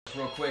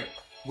Real quick,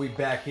 we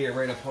back here,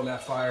 ready to pull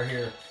that fire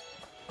here.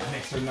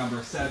 Mixer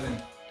number 7.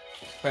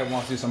 If anyone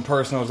wants to do some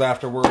personals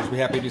afterwards, we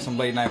happy to do some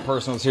late night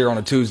personals here on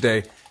a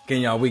Tuesday.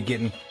 Again, y'all, we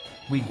getting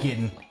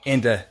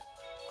into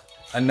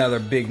another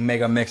big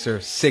mega mixer.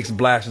 6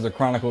 blasters of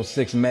Chronicles,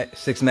 6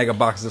 mega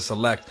boxes of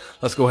Select.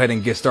 Let's go ahead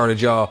and get started,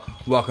 y'all.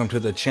 Welcome to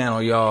the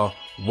channel, y'all.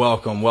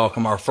 Welcome.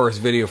 Our first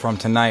video from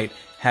tonight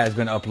has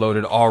been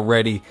uploaded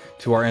already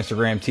to our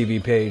Instagram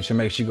TV page, so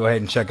make sure you go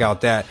ahead and check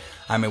out that.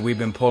 I mean, we've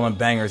been pulling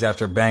bangers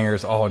after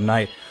bangers all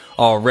night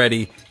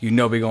already. You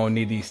know we're gonna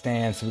need these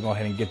stands, so we're going to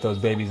go ahead and get those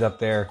babies up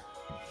there.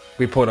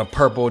 We pulled a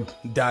purple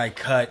die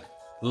cut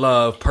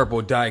Love,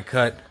 purple die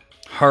cut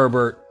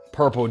Herbert,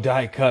 purple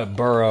die cut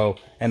Burrow,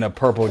 and a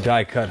purple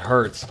die cut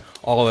Hertz,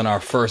 all in our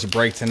first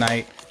break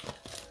tonight.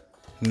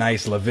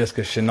 Nice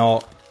LaVisca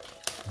Chenault,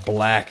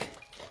 black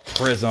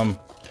Prism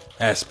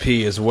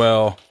SP as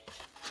well.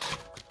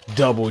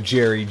 Double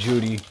Jerry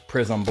Judy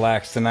Prism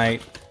blacks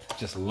tonight.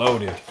 Just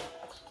loaded.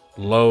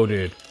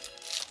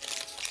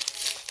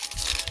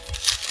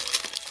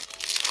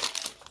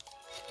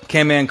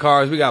 K-Man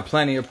cards, we got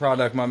plenty of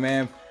product, my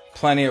man.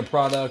 Plenty of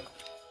product.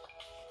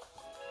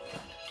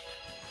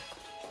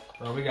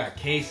 Bro, we got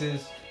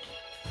cases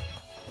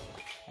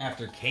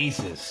after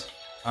cases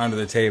under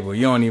the table.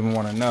 You don't even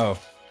want to know.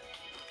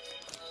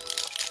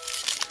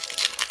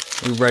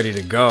 We ready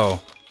to go.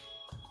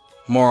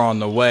 More on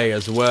the way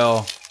as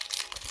well.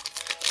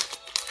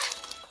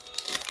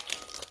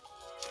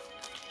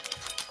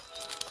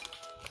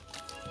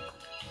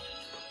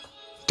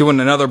 Doing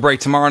another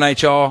break tomorrow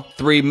night, y'all.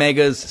 3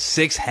 megas,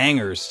 6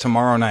 hangers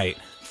tomorrow night.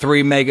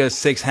 3 megas,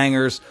 6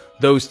 hangers.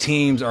 Those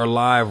teams are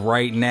live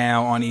right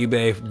now on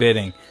eBay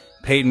bidding.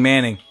 Peyton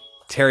Manning,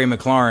 Terry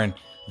McLaurin,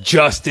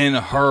 Justin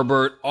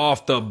Herbert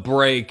off the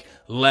break.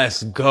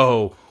 Let's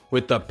go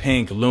with the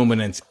pink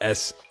Luminance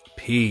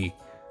SP.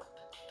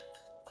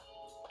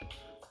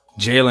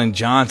 Jalen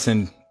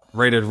Johnson,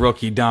 rated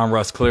rookie, Don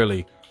Russ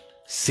clearly.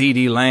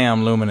 CeeDee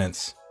Lamb,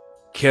 Luminance.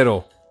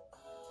 Kittle,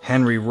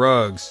 Henry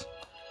Ruggs,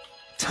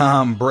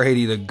 Tom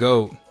Brady, the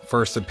GOAT,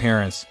 first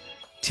appearance.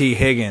 T.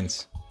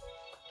 Higgins,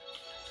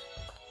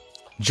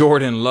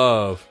 Jordan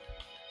Love,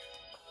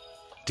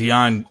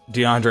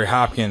 DeAndre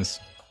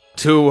Hopkins,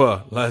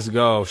 Tua, let's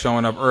go,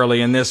 showing up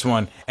early in this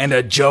one. And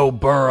a Joe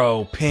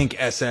Burrow, pink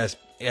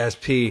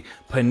SSP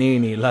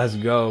Panini, let's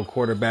go.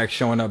 Quarterback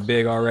showing up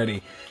big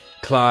already.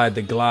 Clyde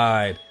the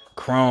Glide,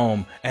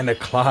 Chrome, and the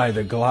Clyde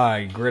the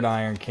Glide,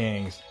 Gridiron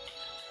Kings.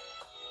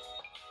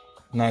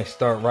 Nice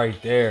start right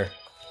there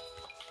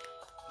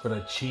for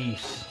the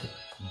Chiefs,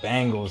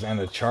 Bengals, and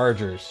the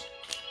Chargers.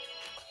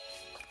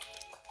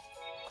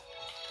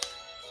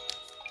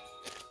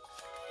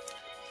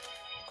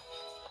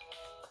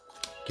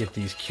 Get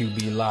these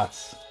QB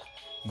lots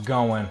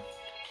going.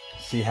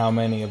 See how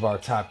many of our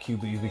top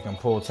QBs we can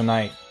pull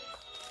tonight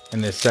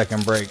in this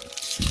second break.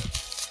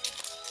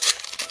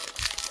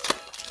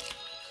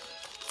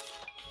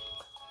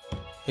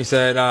 He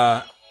said,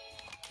 how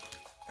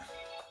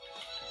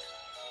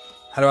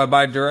do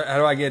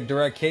I get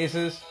direct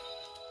cases?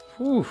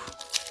 Whew.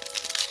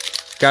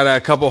 Got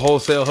a couple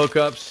wholesale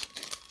hookups.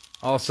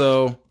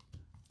 Also,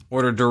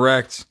 order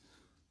direct.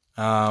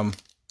 When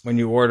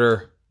you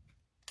order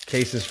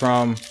cases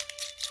from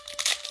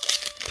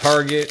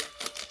Target,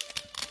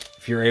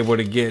 if you're able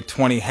to get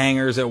 20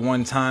 hangers at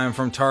one time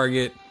from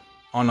Target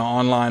on an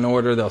online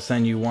order, they'll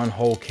send you 1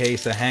 whole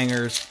case of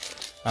hangers.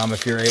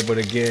 If you're able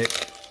to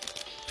get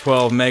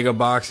 12 mega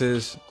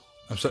boxes,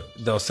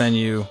 they'll send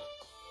you,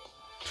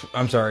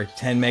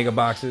 10 mega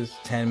boxes,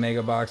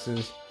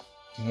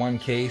 1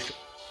 case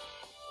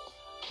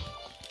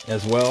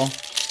as well.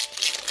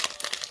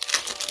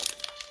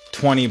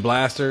 20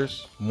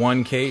 blasters,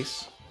 1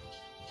 case.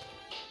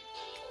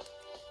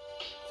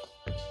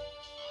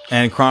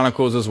 And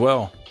Chronicles as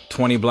well.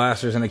 20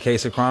 blasters in a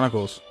case of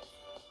Chronicles.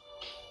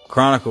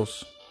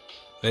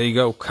 There you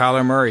go.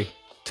 Kyler Murray,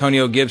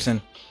 Antonio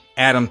Gibson,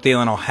 Adam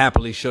Thielen. I'll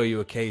happily show you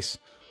a case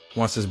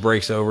once this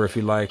break's over if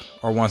you like,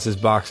 or once this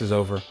box is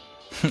over.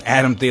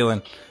 Adam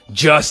Thielen,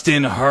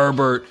 Justin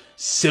Herbert,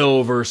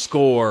 silver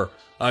score.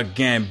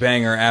 Again,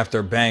 banger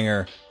after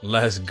banger.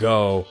 Let's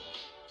go.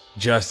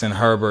 Justin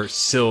Herbert,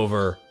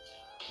 silver.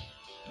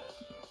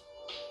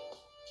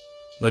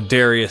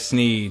 Ladarius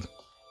Sneed,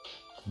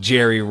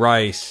 Jerry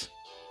Rice,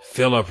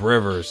 Phillip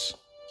Rivers,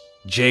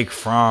 Jake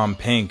Fromm,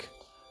 pink.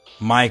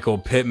 Michael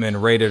Pittman,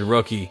 rated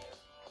rookie.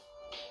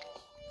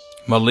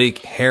 Malik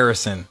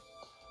Harrison,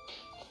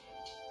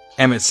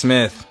 Emmitt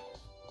Smith,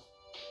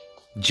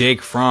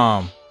 Jake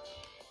Fromm,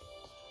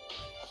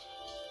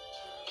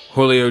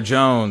 Julio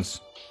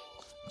Jones,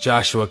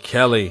 Joshua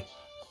Kelly,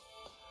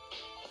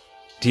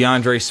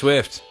 DeAndre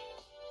Swift,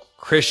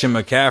 Christian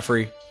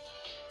McCaffrey,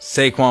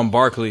 Saquon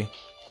Barkley,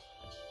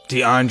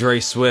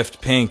 DeAndre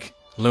Swift, pink,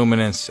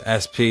 Luminance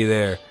SP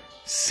there,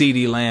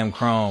 CeeDee Lamb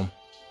Chrome.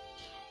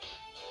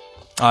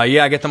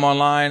 Yeah, I get them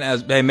online.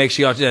 Hey, make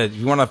sure y'all, if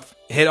you want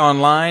to hit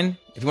online,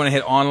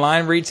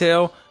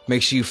 retail,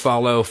 make sure you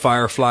follow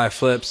Firefly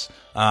Flips.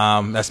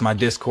 That's my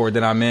Discord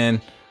that I'm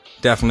in.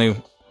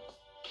 Definitely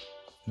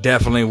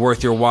Definitely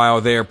worth your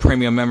while there.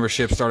 Premium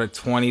membership start at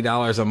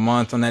 $20 a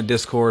month on that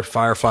Discord.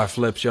 Firefly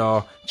Flips,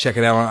 y'all. Check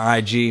it out on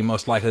IG.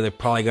 Most likely they're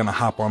probably going to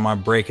hop on my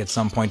break at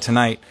some point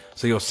tonight.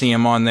 So you'll see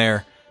them on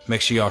there.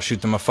 Make sure y'all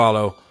shoot them a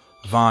follow.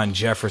 Von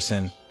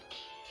Jefferson.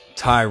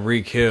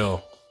 Tyreek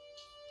Hill.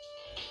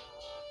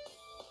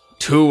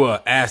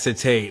 Tua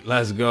Acetate.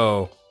 Let's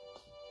go.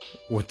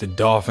 With the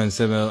Dolphins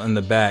in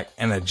the back.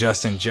 And a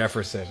Justin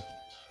Jefferson.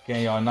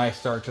 Again, y'all, nice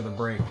start to the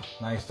break.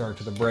 Nice start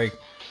to the break.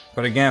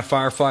 But again,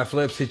 Firefly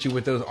Flips hit you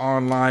with those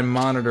online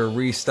monitor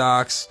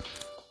restocks.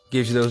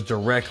 Gives you those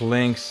direct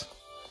links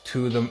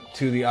to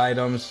the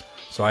items.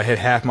 So I hit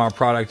half my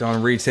product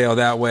on retail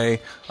that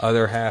way.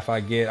 Other half I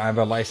have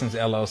a licensed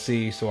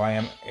LLC, so I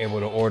am able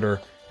to order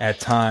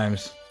at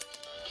times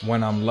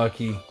when I'm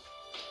lucky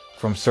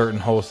from certain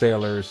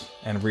wholesalers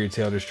and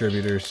retail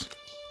distributors.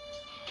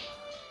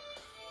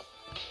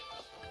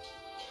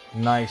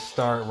 Nice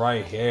start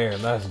right here.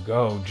 Let's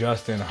go.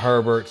 Justin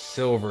Herbert,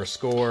 silver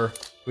score.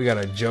 We got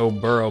a Joe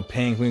Burrow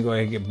pink. We can go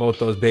ahead and get both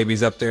those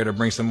babies up there to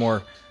bring some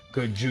more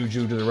good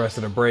juju to the rest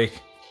of the break.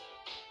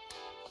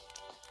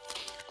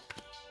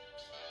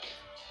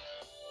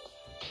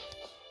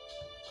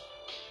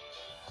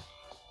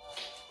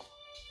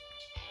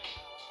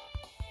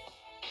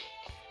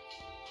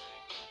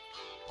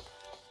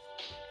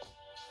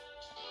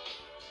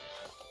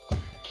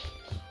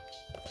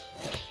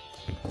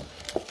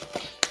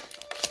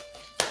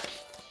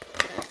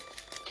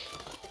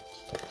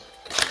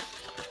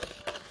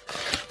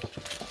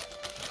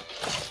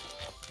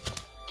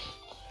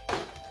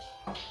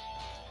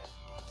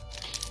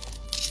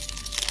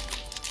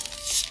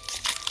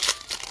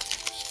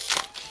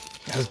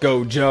 Let's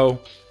go, Joe.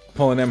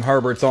 Pulling them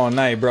Herberts all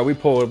night, bro. We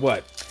pulled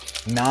what?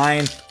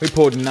 9? We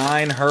pulled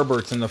 9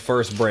 Herberts in the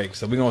first break.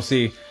 So we're gonna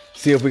see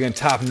if we can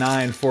top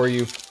 9 for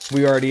you.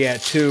 We already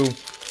at 2,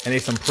 and they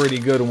some pretty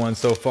good ones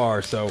so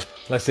far. So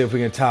let's see if we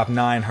can top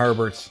 9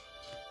 Herberts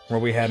where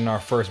we had in our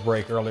first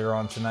break earlier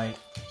on tonight.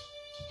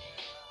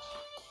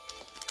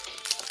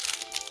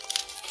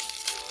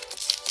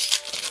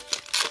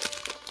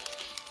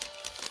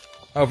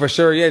 Oh, for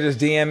sure. Yeah, just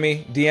DM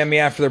me. DM me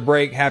after the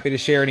break. Happy to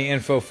share any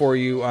info for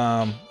you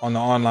on the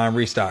online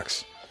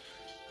restocks.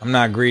 I'm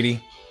not greedy.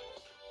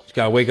 Just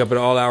got to wake up at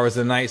all hours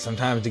of the night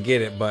sometimes to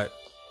get it, but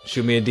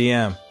shoot me a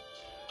DM.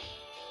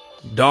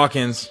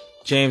 Dawkins,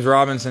 James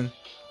Robinson,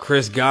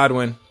 Chris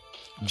Godwin,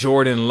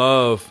 Jordan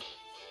Love,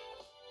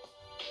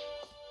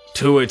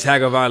 Tua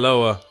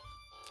Tagovailoa,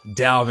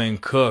 Dalvin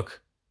Cook,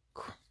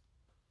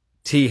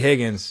 T.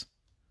 Higgins,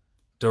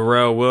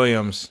 Darrell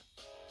Williams,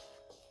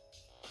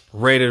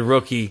 rated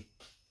rookie,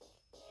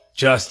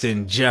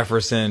 Justin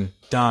Jefferson,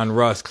 Don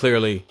Russ,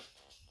 clearly.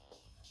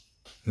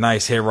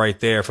 Nice hit right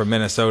there for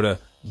Minnesota.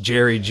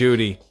 Jerry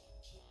Jeudy,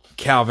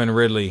 Calvin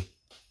Ridley,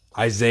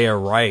 Isaiah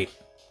Wright,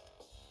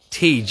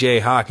 T.J.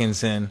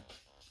 Hawkinson,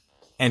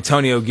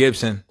 Antonio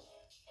Gibson,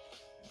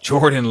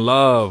 Jordan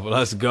Love,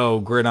 let's go,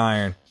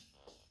 Gridiron,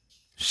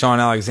 Sean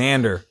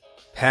Alexander,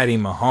 Patty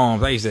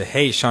Mahomes. I used to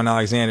hate Sean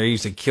Alexander. He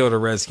used to kill the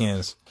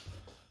Redskins.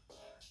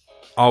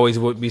 Always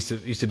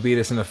used to beat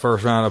us in the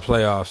first round of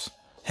playoffs.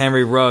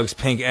 Henry Ruggs,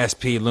 pink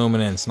SP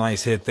Luminance.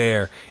 Nice hit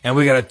there. And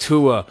we got a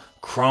Tua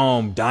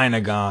Chrome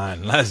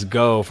Dynagon. Let's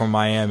go from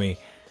Miami.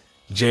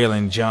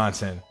 Jalen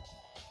Johnson.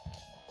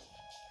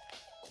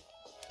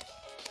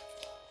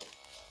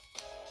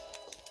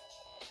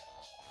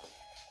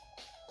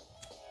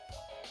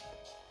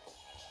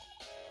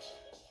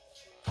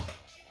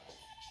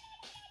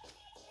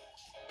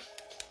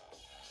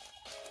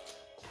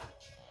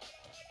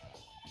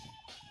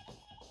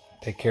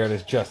 Take care of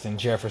this Justin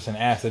Jefferson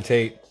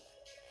acetate.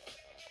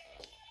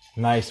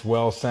 Nice,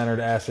 well-centered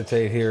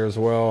acetate here as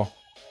well.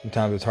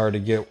 Sometimes it's hard to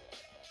get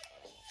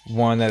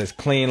one that is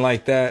clean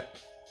like that.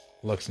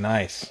 Looks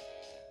nice.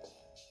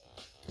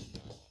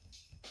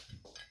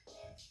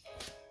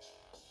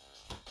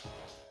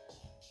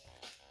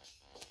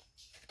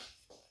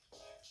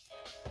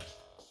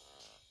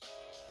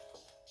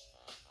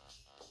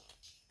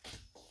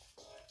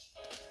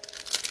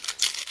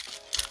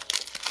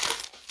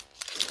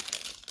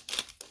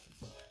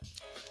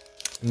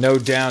 No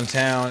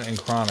Downtown and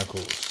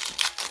Chronicles.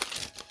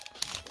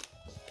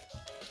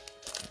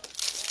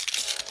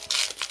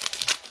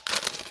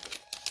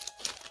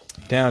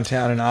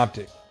 Downtown and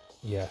Optic.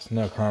 Yes,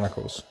 no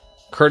Chronicles.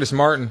 Curtis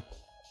Martin.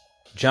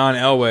 John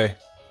Elway.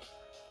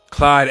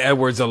 Clyde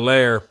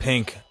Edwards-Helaire,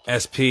 pink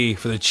SP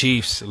for the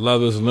Chiefs.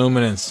 Love those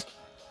luminance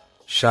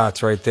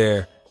shots right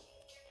there.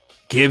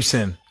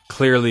 Gibson,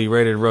 clearly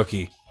rated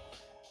rookie.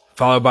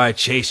 Followed by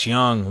Chase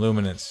Young,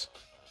 luminance.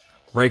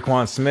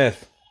 Raekwon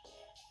Smith.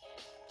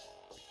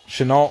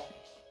 Chenault,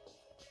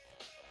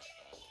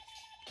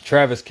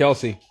 Travis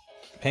Kelce,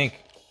 pink,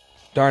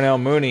 Darnell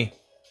Mooney,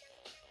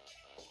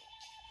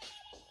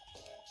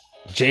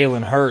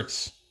 Jalen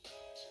Hurts,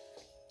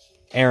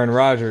 Aaron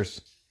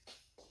Rodgers,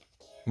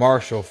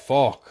 Marshall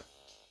Faulk,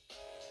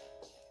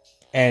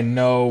 and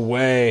no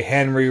way,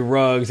 Henry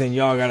Ruggs, and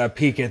y'all got a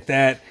peek at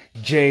that,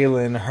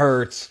 Jalen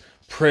Hurts,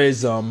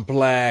 Prism,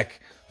 Black,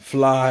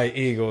 fly,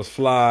 Eagles,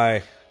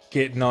 fly,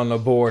 getting on the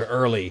board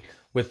early.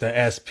 with the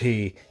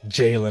SP,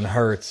 Jalen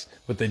Hurts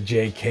with the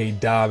J.K.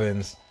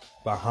 Dobbins.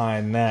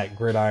 Behind that,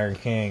 Gridiron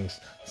Kings.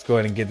 Let's go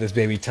ahead and get this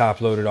baby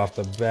top loaded off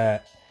the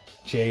bat.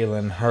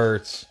 Jalen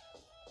Hurts,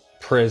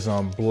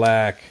 Prism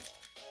Black.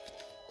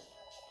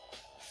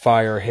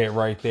 Fire hit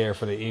right there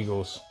for the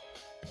Eagles.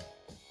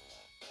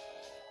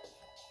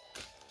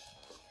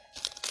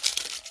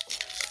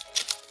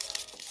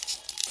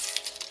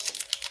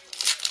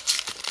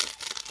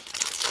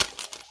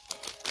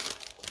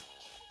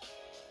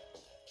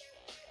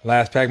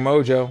 Last pack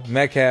mojo,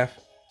 Metcalf,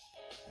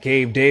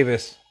 Gabe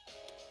Davis,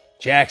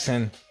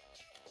 Jackson,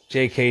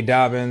 J.K.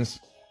 Dobbins,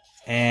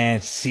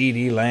 and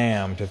CeeDee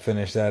Lamb to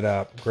finish that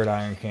up.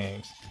 Gridiron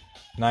Kings.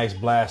 Nice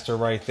blaster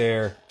right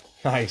there.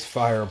 Nice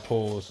fire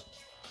pulls.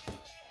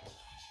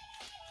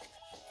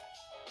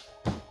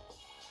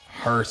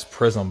 Hurst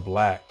Prism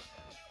Black.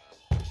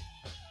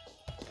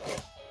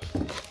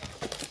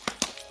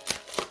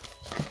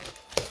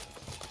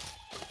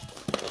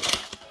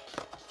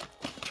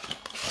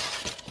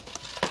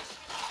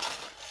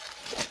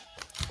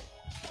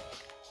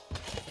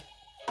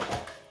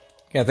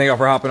 Yeah, thank y'all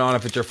for hopping on.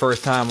 If it's your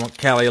first time on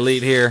Cali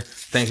Elite here,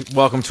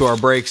 welcome to our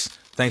breaks.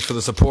 Thanks for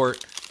the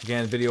support.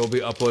 Again, the video will be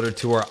uploaded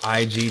to our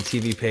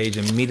IGTV page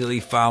immediately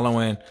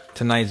following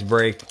tonight's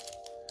break.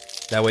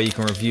 That way you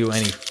can review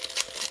any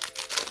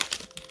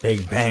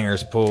big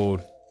bangers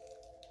pulled,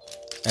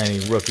 any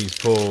rookies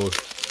pulled.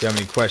 If you have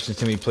any questions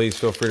to me, please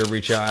feel free to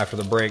reach out after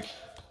the break.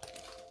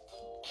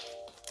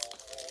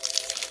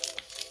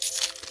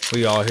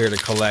 We all here to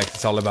collect.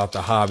 It's all about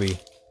the hobby.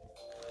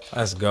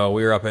 Let's go.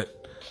 We were up at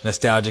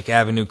Nostalgic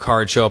Avenue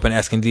Card Show up in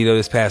Escondido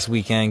this past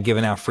weekend,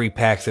 giving out free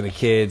packs to the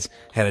kids.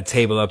 Had a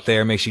table up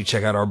there. Make sure you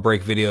check out our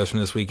break videos from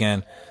this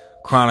weekend.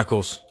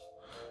 Chronicles,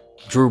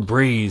 Drew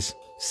Brees,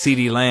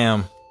 CeeDee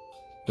Lamb.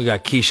 We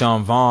got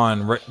Keyshawn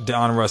Vaughn,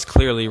 Don Russ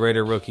Clearly,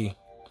 Raider rookie.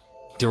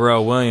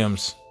 Darrell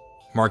Williams,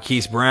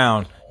 Marquise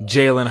Brown,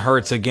 Jalen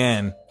Hurts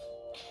again.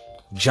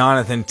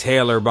 Jonathan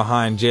Taylor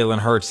behind Jalen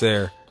Hurts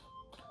there.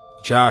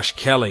 Josh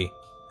Kelly,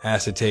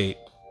 acetate.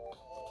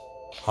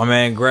 My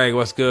man Greg,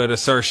 what's good?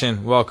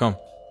 Assertion, welcome.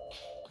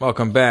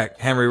 Welcome back.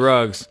 Henry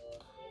Ruggs,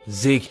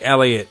 Zeke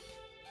Elliott,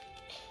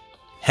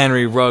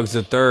 Henry Ruggs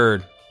III,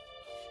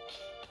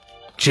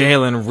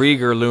 Jalen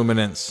Rieger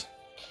Luminance.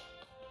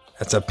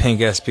 That's a pink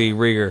SP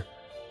Rieger.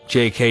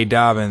 J.K.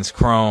 Dobbins,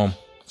 Chrome,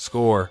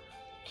 score.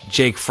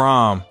 Jake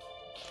Fromm,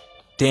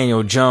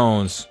 Daniel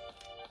Jones,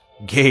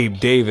 Gabe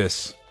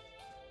Davis,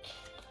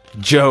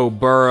 Joe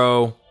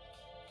Burrow,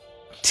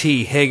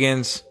 T.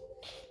 Higgins,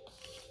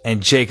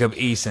 and Jacob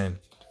Eason.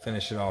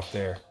 Finish it off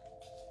there.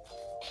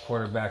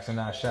 Quarterbacks are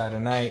not shy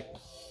tonight.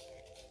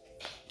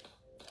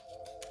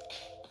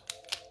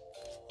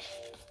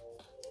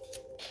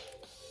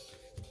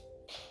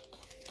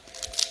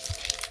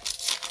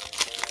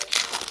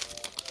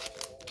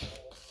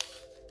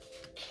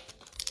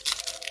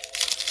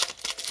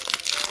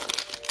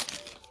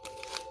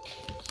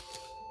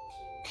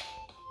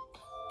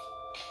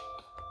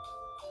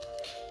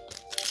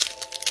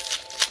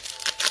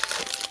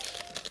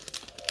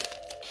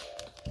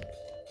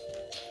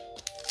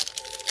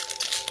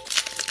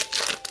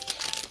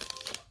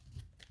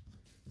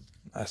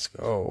 Let's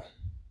go.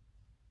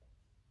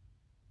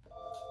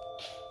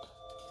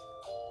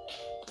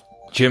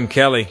 Jim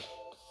Kelly,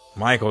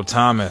 Michael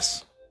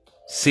Thomas,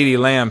 CeeDee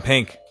Lamb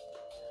pink,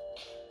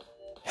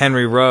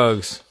 Henry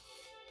Ruggs,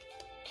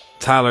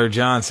 Tyler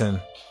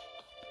Johnson,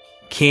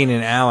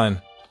 Keenan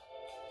Allen,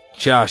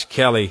 Josh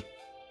Kelly,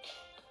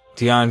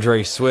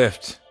 DeAndre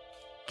Swift,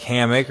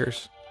 Cam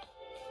Akers,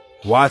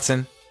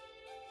 Watson,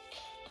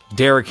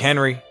 Derrick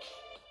Henry,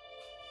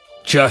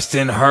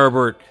 Justin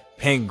Herbert,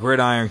 pink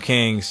Gridiron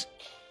Kings,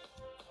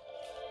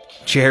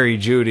 Jerry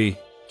Jeudy,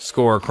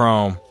 score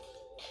Chrome,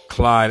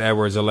 Clyde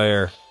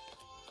Edwards-Helaire,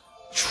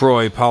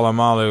 Troy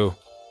Polamalu,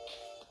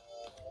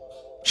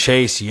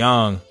 Chase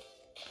Young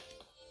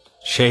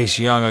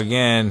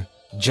again,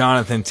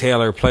 Jonathan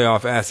Taylor,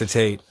 playoff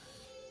acetate,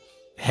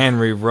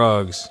 Henry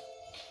Ruggs.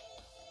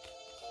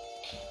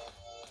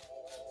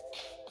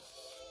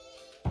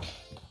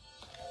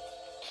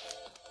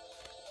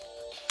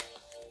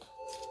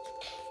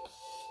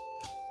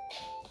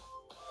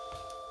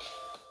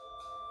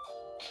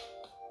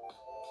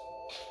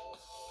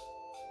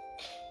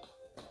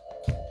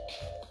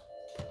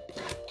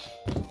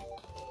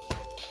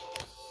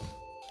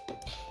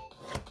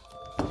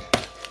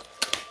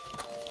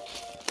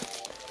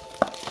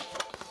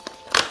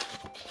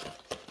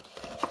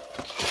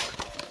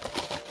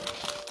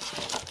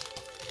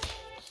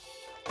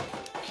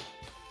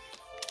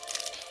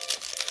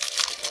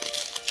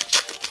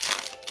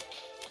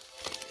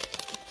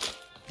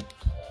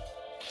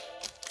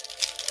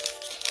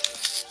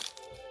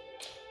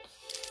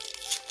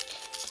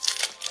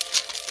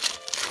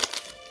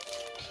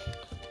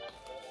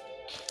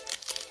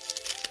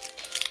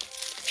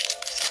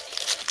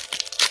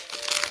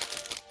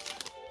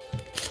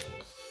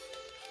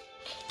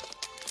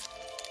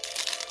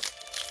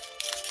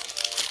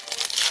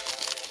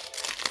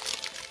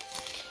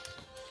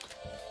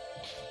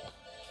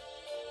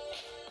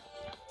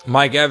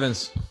 Mike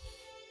Evans,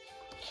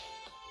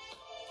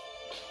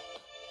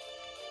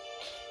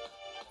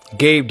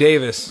 Gabe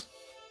Davis.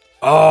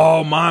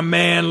 Oh, my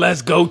man.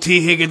 Let's go,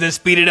 T. Higgins, and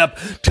speed it up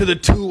to the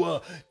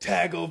Tua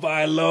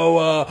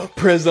Tagovailoa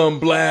Prism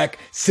Black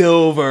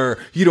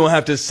Silver. You don't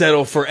have to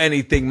settle for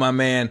anything, my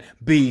man.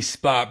 Be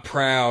spot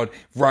proud.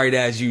 Right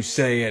as you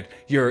say it.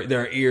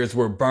 Their ears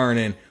were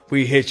burning.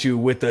 We hit you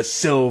with the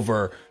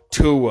silver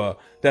Tua.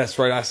 That's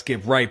right. I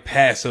skipped right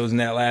past those in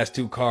that last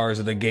two cars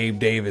of the Gabe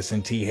Davis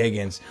and T.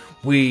 Higgins.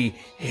 We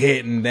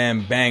hitting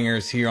them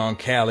bangers here on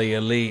Cali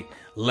Elite.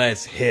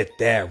 Let's hit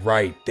that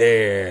right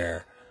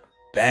there.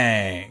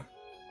 Bang.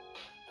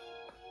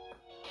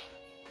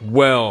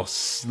 Well,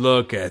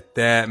 look at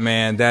that,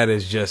 man. That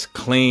is just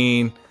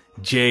clean.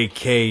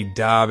 J.K.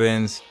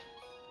 Dobbins,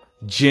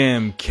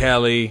 Jim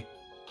Kelly,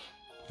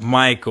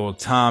 Michael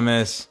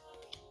Thomas,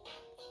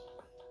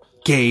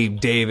 Gabe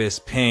Davis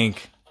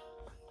Pink,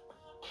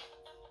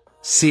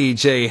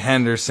 C.J.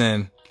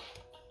 Henderson,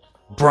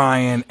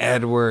 Brian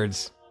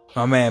Edwards.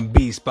 My man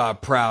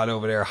B-Spot proud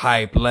over there.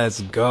 Hype. Let's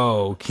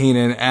go.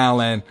 Keenan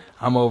Allen.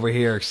 I'm over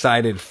here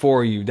excited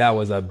for you. That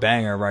was a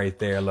banger right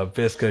there.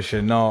 LaVisca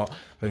Chenault.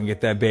 We can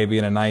get that baby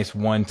in a nice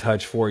one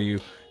touch for you.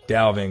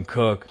 Dalvin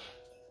Cook.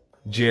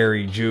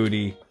 Jerry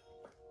Jeudy.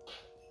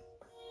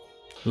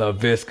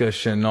 LaVisca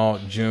Chenault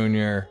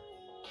Jr.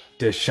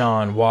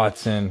 Deshaun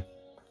Watson.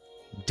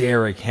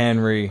 Derrick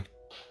Henry.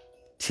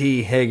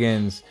 T.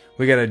 Higgins.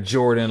 We got a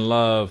Jordan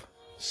Love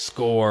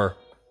score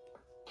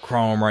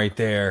chrome right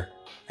there.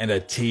 And a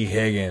T.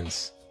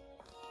 Higgins.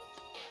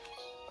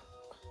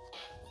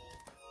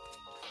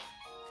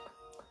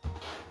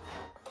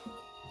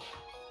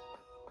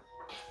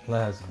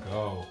 Let's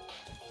go.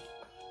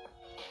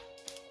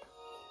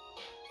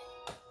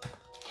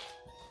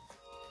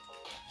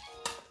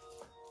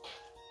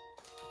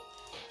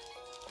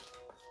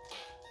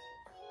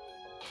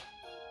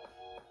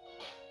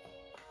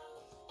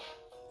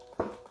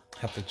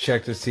 Have to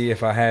check to see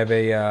if I have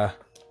a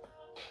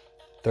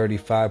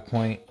 35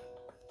 point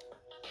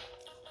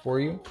for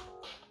you.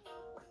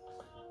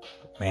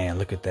 Man,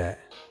 look at that.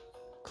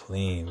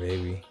 Clean,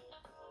 baby.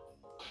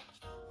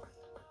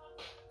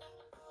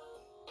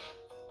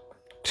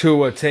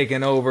 Tua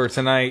taking over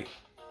tonight.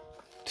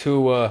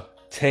 Tua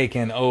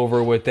taking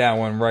over with that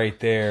one right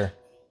there.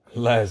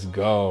 Let's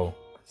go.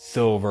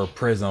 Silver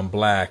Prism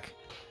Black.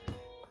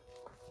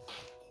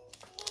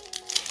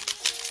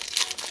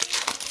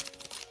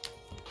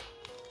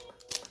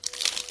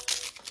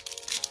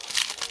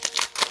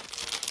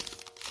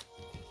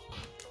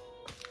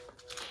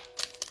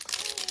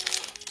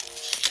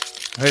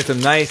 I hit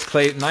some nice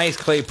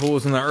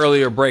Claypools in the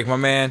earlier break, my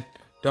man.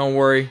 Don't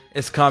worry,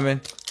 it's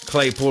coming.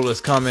 Claypool is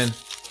coming.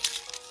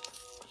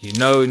 You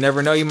know,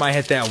 never know, you might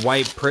hit that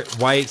white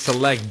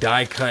select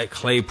die cut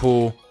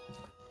Claypool.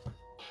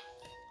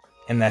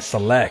 And that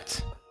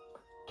select.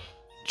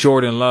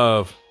 Jordan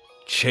Love,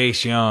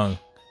 Chase Young,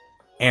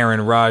 Aaron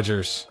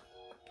Rodgers.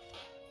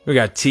 We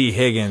got T.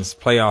 Higgins,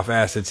 playoff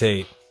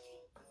acetate.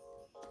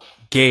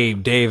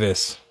 Gabe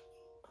Davis.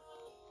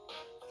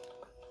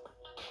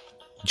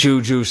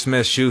 Juju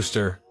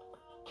Smith-Schuster.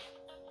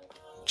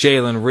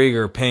 Jalen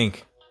Reagor,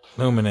 pink,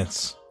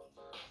 luminance.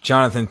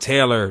 Jonathan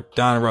Taylor,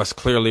 Donruss,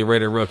 clearly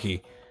rated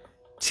rookie.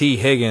 T.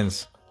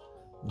 Higgins.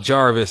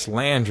 Jarvis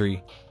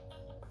Landry.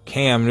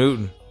 Cam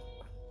Newton.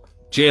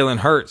 Jalen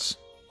Hurts.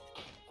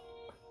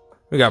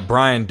 We got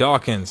Brian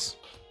Dawkins.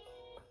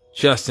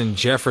 Justin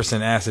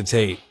Jefferson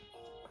acetate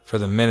for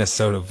the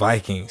Minnesota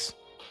Vikings.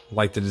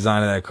 Like the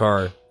design of that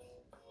card.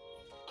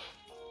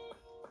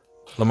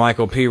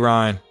 LaMichael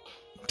Pirine.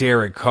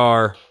 Derek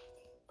Carr,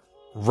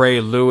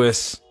 Ray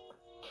Lewis,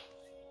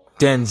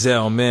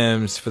 Denzel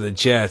Mims for the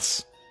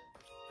Jets.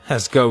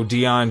 Let's go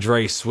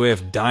DeAndre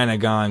Swift,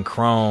 Dynagon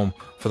Chrome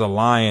for the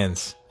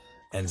Lions,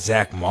 and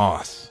Zach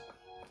Moss.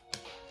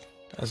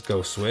 Let's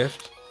go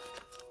Swift.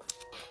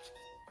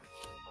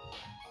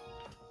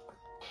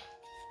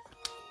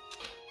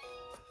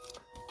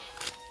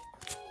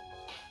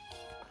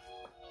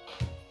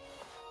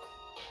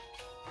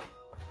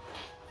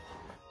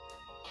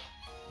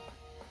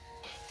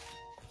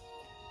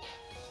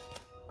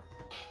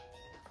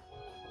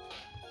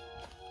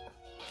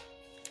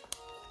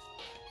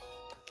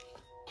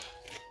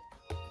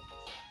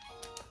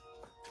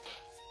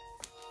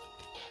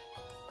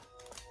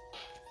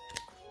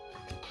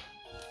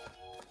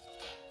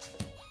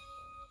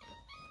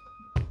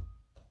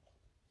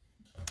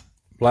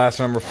 Blast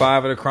number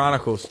 5 of the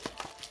Chronicles.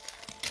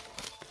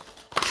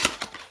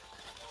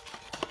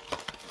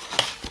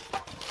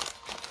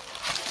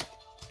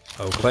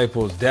 Oh,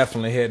 Claypool's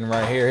definitely hitting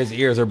right here. His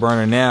ears are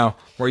burning now.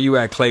 Where you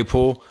at,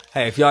 Claypool?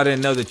 Hey, if y'all didn't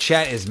know, the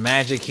chat is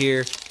magic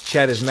here.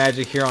 Chat is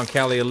magic here on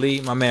Cali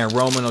Elite. My man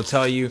Roman will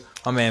tell you.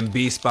 My man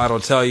B-Spot will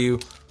tell you.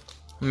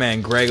 My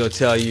man Greg will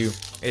tell you.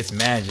 It's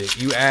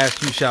magic. You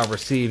ask, you shall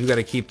receive. You got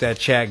to keep that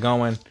chat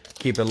going.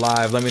 Keep it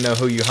live. Let me know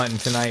who you hunting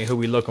tonight. Who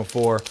we looking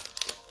for.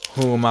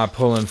 Who am I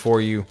pulling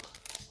for you?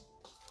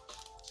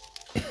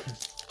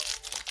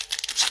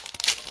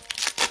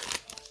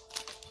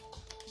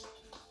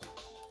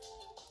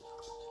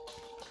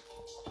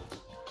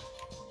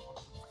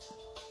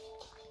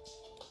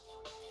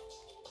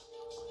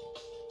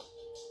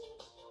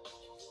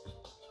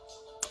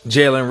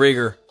 Jalen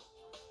Reagor,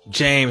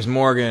 James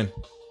Morgan,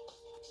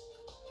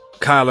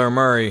 Kyler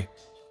Murray,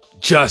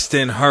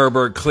 Justin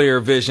Herbert, clear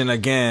vision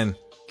again.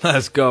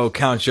 Let's go.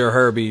 Count your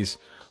Herbies.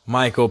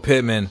 Michael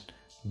Pittman,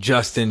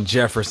 Justin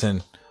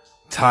Jefferson,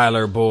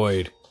 Tyler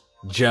Boyd,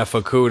 Jeff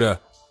Okudah,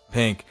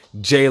 pink.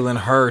 Jalen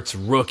Hurts,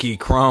 rookie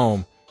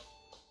chrome.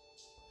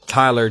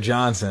 Tyler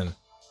Johnson,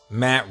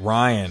 Matt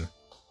Ryan,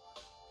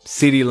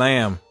 CeeDee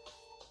Lamb,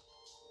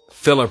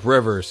 Phillip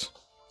Rivers,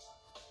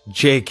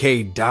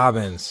 J.K.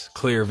 Dobbins,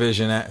 clear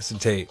vision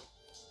acetate.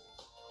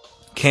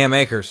 Cam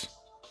Akers,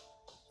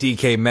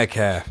 DK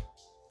Metcalf,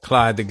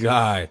 Clyde the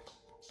Glide,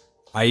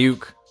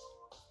 Ayuk,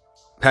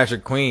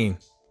 Patrick Queen,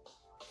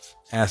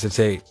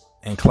 acetate,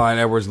 and Clyde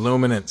Edwards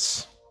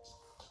Luminance.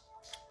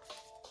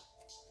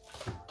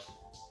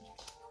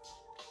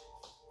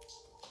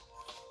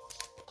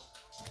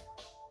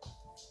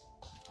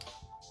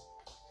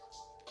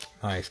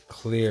 Nice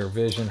clear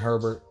vision,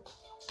 Herbert.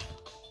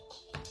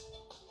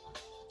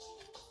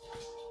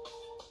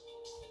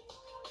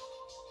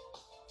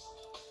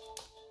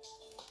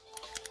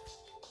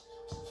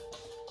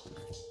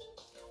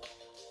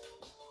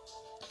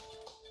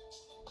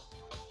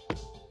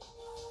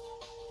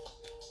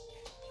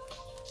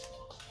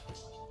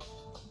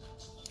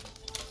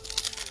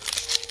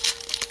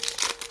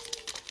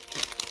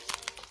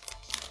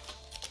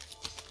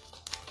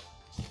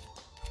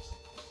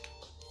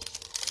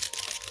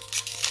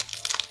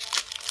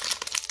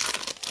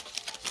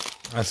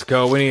 Let's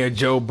go. We need a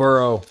Joe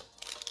Burrow.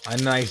 A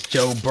nice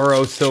Joe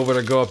Burrow silver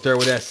to go up there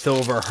with that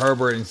silver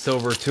Herbert and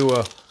silver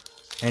Tua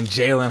and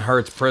Jalen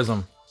Hurts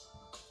prism.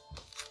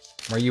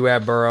 Where you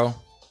at, Burrow?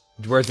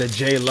 Where's that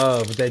J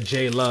Love? That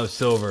J Love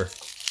silver.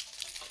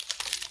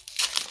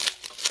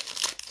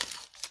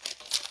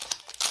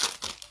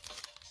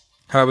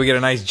 How about we get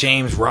a nice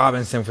James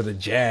Robinson for the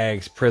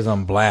Jags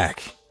prism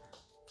black?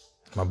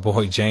 My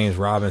boy James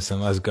Robinson.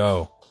 Let's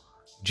go.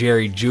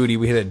 Jerry Jeudy,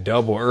 we hit a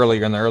double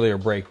earlier in the earlier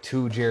break.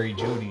 2 Jerry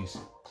Jeudy's.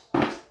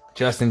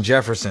 Justin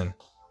Jefferson.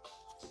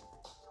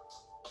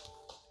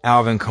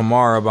 Alvin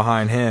Kamara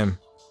behind him.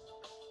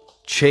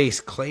 Chase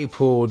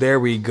Claypool,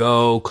 there we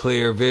go.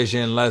 Clear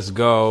vision, let's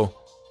go.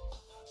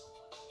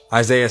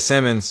 Isaiah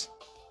Simmons.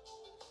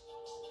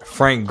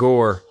 Frank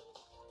Gore.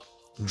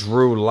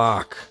 Drew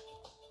Lock.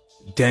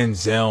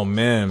 Denzel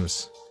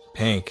Mims,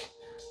 pink.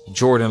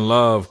 Jordan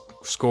Love,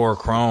 score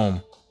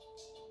chrome.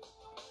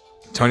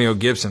 Antonio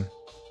Gibson.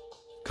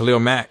 Khalil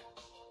Mack,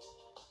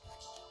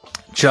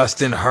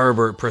 Justin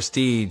Herbert,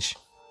 prestige.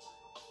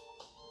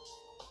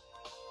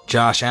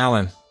 Josh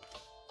Allen,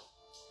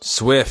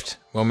 Swift,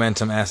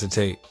 momentum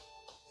acetate.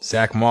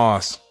 Zach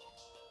Moss,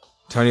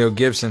 Antonio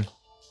Gibson,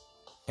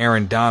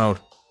 Aaron Donald,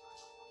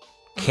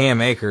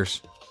 Cam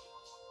Akers,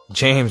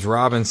 James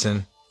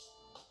Robinson,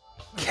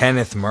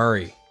 Kenneth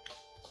Murray.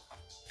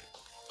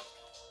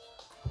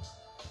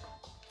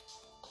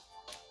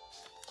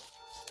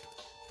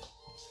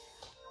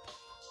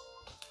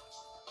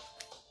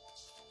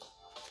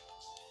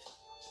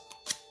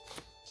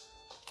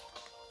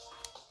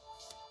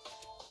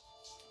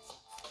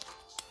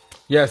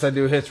 Yes, I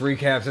do hits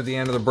recaps at the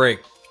end of the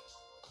break.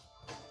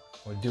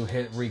 We do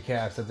hit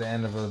recaps at the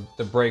end of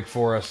the break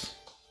for us.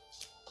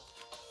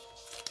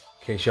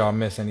 In case y'all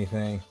miss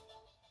anything.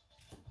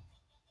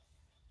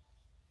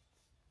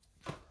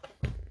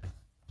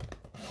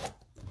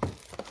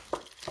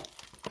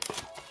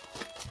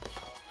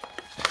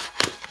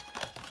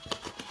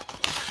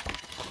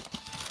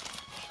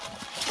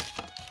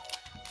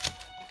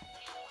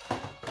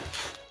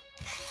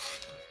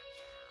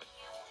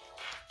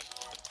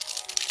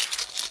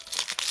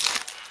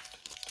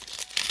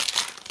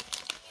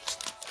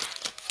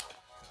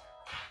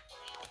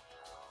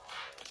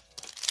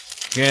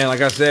 Again,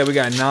 like I said, we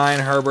got 9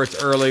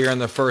 Herberts earlier in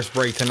the first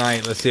break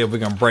tonight. Let's see if we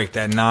can break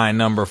that 9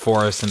 number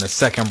for us in the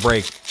second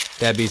break.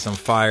 That'd be some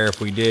fire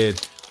if we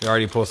did. We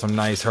already pulled some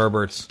nice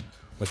Herberts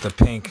with the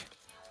pink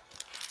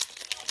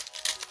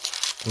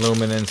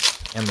luminance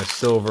and the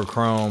silver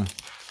chrome.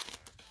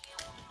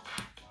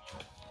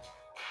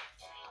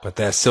 But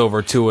that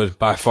silver 2 is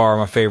by far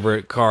my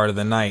favorite card of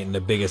the night and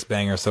the biggest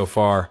banger so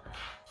far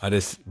of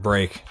this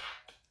break.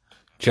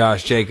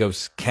 Josh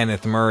Jacobs,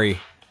 Kenneth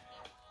Murray,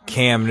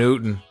 Cam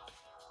Newton,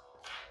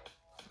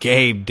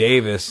 Gabe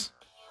Davis,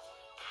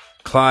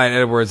 Clyde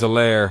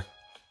Edwards-Helaire,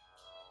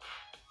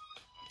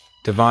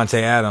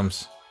 Devontae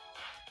Adams,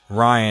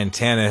 Ryan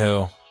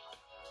Tannehill,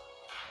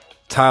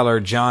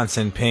 Tyler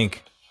Johnson,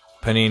 pink,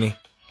 Panini,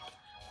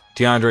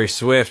 DeAndre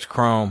Swift,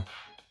 chrome,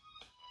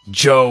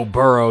 Joe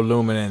Burrow,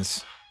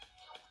 luminance,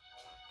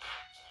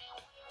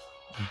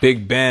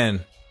 Big Ben,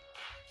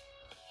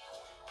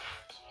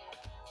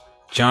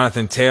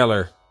 Jonathan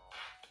Taylor,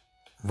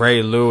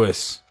 Ray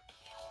Lewis,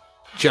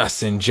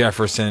 Justin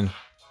Jefferson,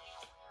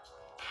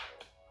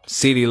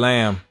 CeeDee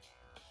Lamb,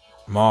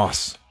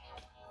 Moss,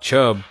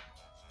 Chubb,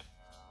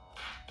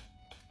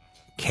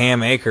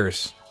 Cam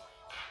Akers,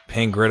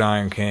 pink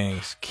Gridiron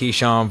Kings,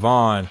 Keyshawn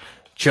Vaughn,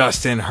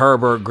 Justin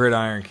Herbert,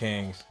 Gridiron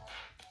Kings.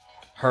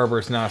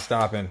 Herbert's not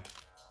stopping.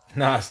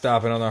 Not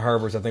stopping on the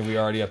Herberts. I think we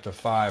already up to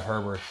 5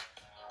 Herberts.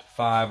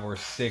 5 or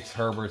 6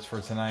 Herberts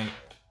for tonight.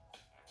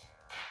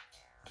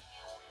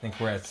 I think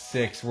we're at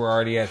 6. We're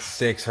already at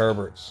 6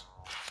 Herberts.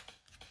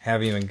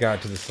 Haven't even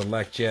got to the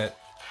select yet.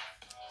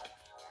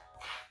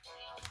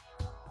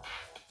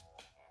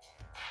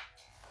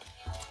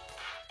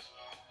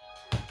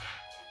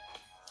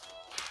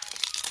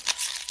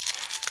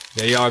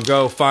 There y'all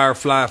go.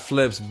 Firefly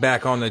Flips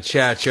back on the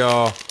chat,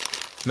 y'all.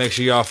 Make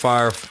sure y'all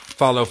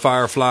follow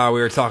Firefly. We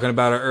were talking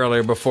about it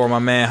earlier before my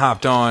man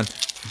hopped on.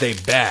 They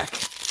back.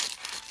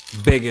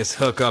 Biggest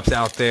hookups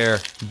out there.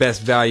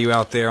 Best value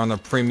out there on the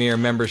Premier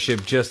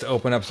membership. Just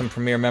open up some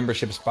Premier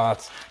membership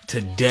spots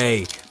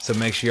today. So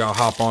make sure y'all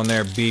hop on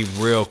there. Be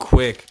real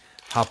quick.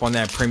 Hop on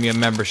that Premium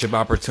membership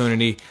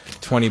opportunity.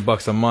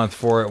 $20 a month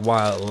for it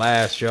while it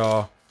lasts,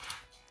 y'all.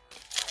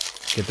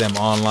 Get them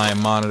online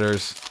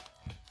monitors.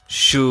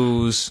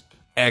 Shoes,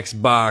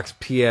 Xbox,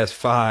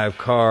 PS5,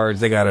 cards,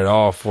 they got it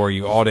all for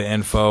you. All the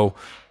info,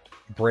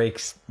 break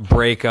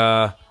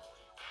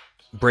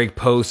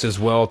posts as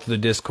well through the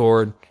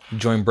Discord.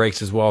 Join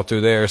breaks as well through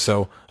there.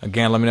 So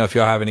again, let me know if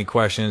y'all have any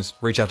questions.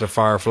 Reach out to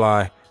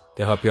Firefly.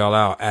 They'll help y'all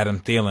out.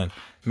 Adam Thielen.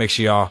 Make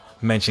sure y'all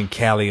mention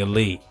Cali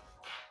Elite.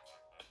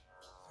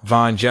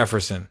 Von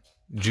Jefferson,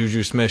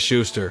 Juju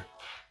Smith-Schuster,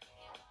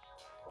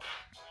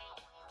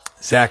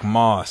 Zach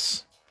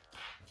Moss,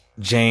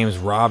 James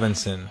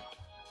Robinson,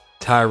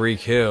 Tyreek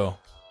Hill,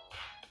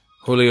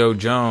 Julio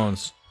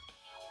Jones,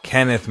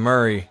 Kenneth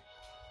Murray,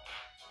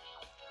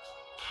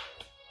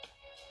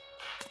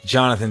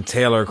 Jonathan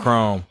Taylor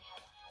Chrome,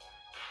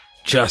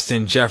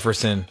 Justin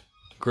Jefferson,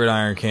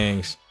 Gridiron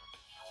Kings,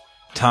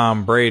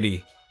 Tom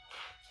Brady,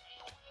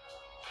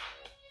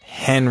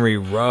 Henry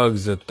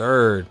Ruggs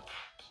III,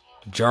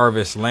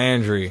 Jarvis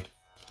Landry,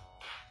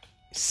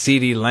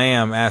 CeeDee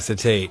Lamb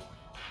Acetate,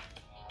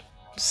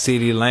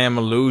 CeeDee Lamb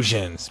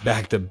Illusions,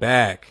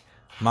 back-to-back.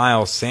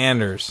 Miles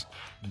Sanders,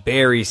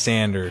 Barry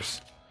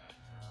Sanders,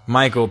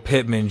 Michael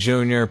Pittman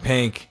Jr.,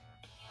 Pink,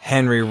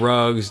 Henry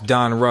Ruggs,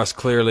 Don Russ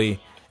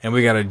clearly, and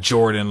we got a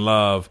Jordan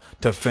Love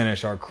to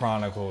finish our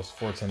Chronicles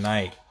for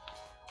tonight.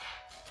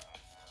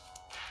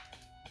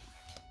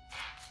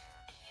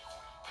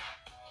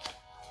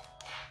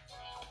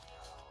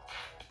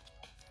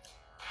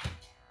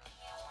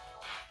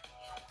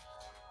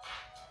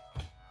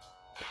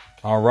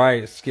 All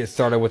right, let's get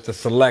started with the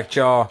select,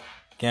 y'all.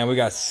 Again, we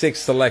got 6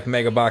 select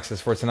mega boxes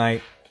for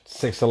tonight.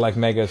 6 select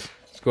megas.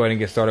 Let's go ahead and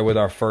get started with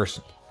our first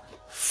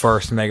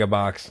mega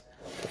box.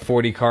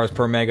 40 cards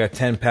per mega,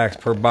 10 packs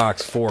per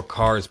box, 4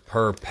 cards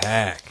per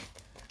pack.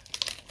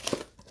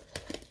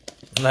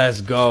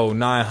 Let's go.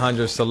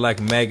 900 select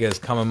megas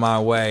coming my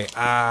way.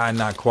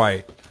 Not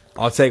quite.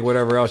 I'll take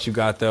whatever else you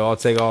got though. I'll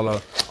take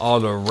all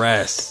the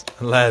rest.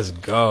 Let's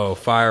go.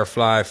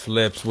 Firefly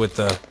Flips with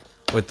the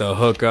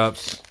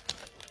hookups.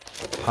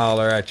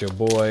 Holler at your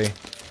boy.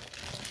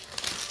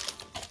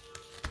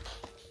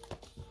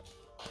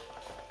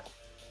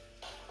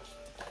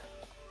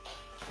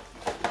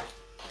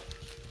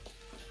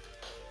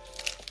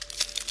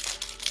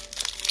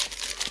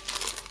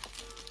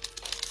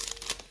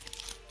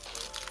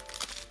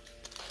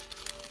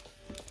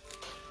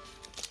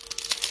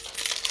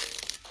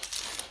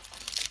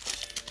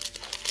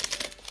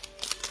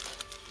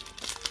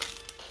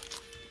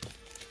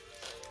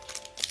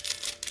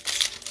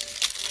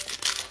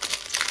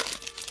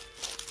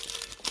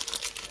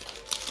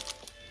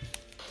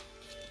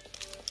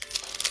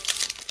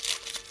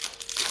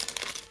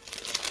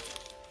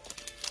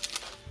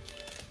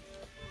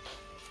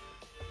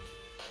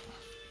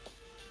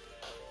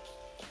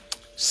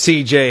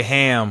 CJ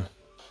Ham,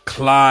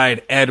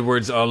 Clyde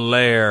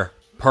Edwards-Helaire,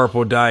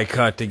 purple die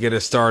cut to get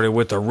us started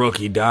with the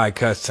rookie die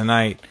cuts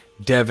tonight.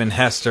 Devin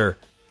Hester,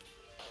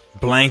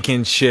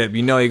 Blankenship.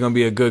 You know you're going to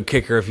be a good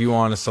kicker if you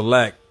want to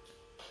select.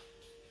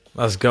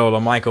 Let's go.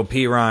 LaMichael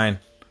Pirine,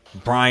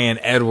 Brian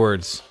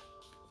Edwards,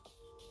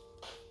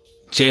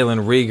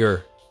 Jalen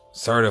Reagor,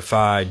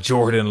 certified.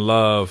 Jordan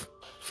Love,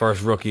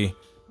 first rookie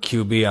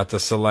QB at the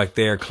select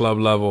there, club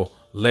level.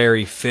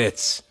 Larry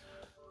Fitz,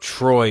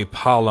 Troy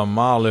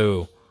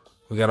Polamalu.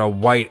 We got a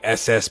white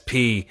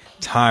SSP,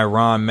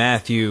 Tyrann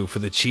Mathieu for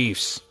the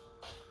Chiefs.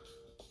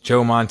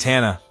 Joe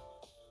Montana,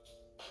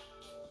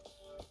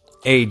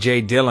 A.J.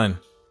 Dillon,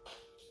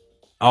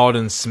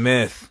 Alden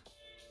Smith.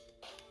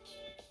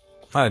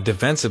 A lot of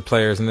defensive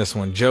players in this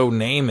one. Joe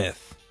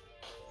Namath,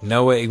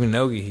 Noah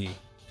Igbenogany.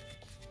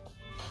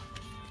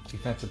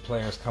 Defensive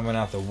players coming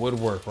out the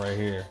woodwork right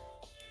here.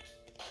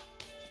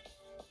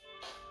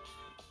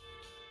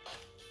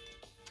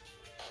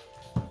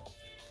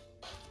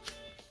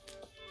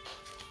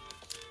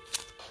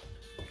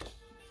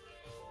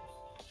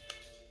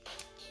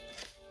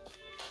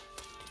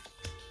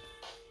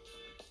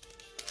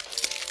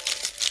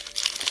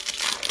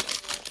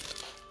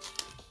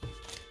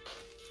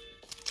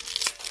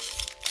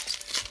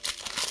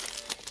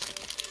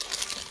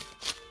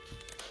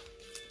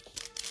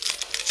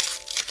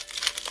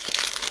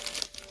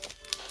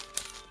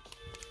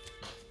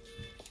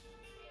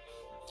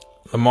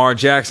 Lamar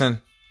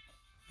Jackson.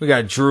 We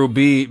got Drew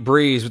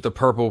Brees with the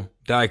purple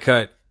die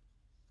cut.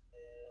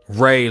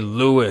 Ray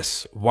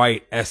Lewis,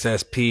 white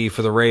SSP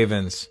for the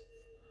Ravens.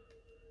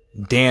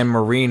 Dan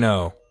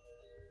Marino.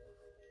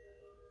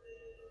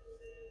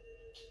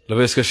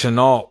 LaVisca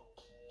Chenault.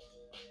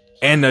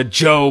 And the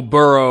Joe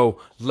Burrow.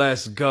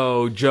 Let's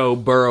go, Joe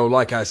Burrow.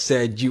 Like I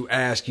said, you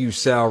ask, you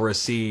shall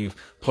receive.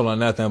 Pulling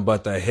nothing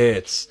but the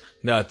hits.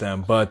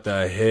 Nothing but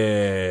the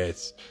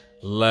hits.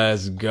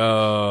 Let's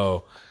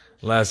go.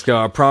 Let's go.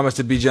 I promise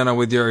to be gentle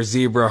with your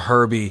Zebra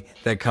Herbie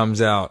that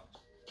comes out.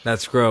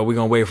 Let's go. We're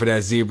going to wait for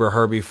that Zebra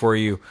Herbie for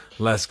you.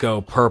 Let's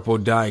go. Purple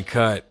die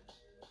cut.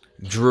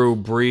 Drew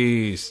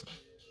Brees.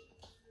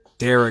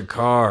 Derek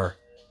Carr.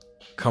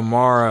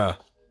 Kamara.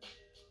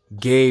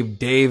 Gabe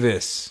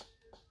Davis.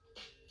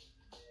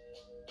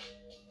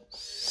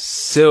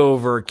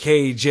 Silver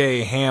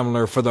KJ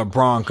Hamler for the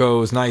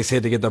Broncos. Nice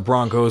hit to get the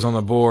Broncos on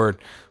the board.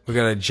 We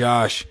got a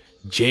Josh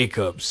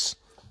Jacobs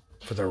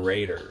for the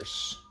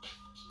Raiders.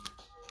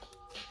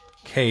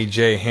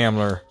 KJ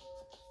Hamler.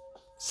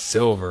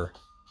 Silver.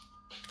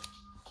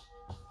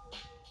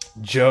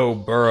 Joe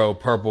Burrow.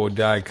 Purple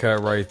die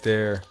cut right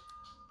there.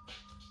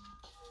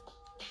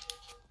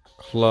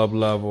 Club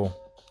level.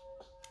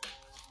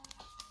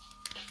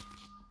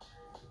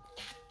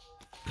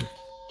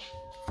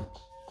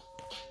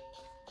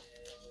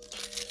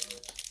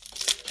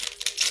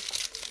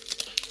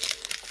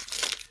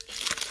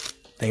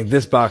 I think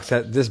this box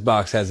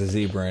has a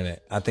zebra in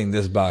it. I think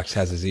this box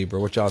has a zebra.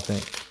 What y'all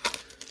think?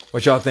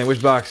 What y'all think?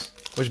 Which box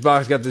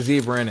got the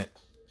zebra in it?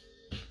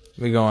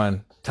 We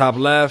going top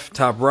left,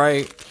 top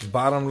right,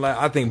 bottom left.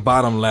 I think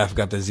bottom left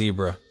got the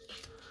zebra.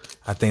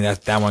 I think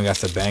that one got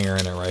the banger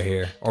in it right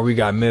here. Or we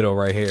got middle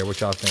right here. What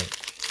y'all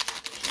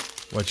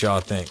think? What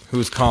y'all think?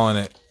 Who's calling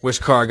it? Which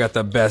card got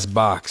the best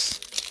box?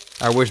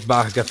 Or which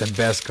box got the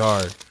best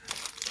card?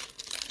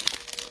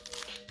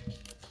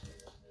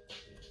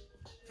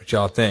 What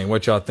y'all think?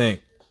 What y'all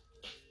think?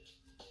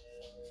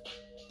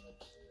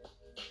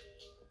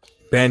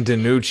 Ben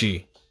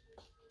DiNucci.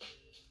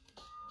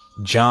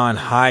 John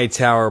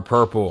Hightower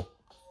purple.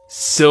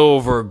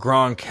 Silver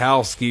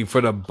Gronkowski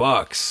for the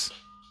Bucks.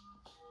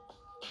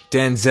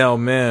 Denzel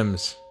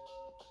Mims.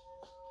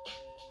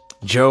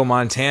 Joe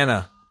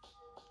Montana.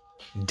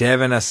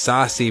 Devin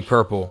Asasi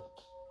purple.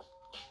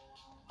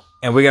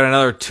 And we got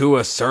another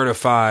Tua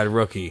certified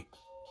rookie.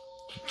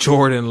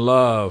 Jordan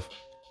Love.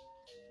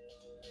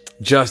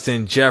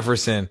 Justin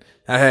Jefferson.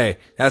 Hey,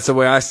 that's the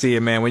way I see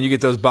it, man. When you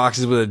get those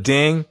boxes with a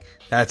ding,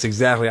 that's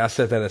exactly, I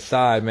set that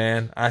aside,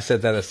 man. I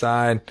set that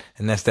aside,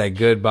 and that's that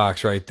good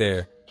box right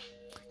there.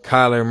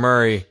 Kyler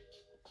Murray.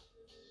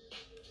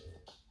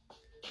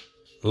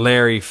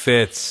 Larry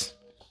Fitz.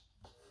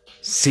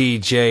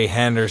 C.J.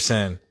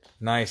 Henderson.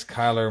 Nice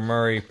Kyler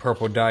Murray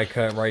purple die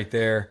cut right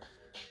there.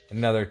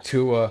 Another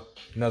Tua.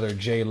 Another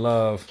J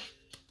Love.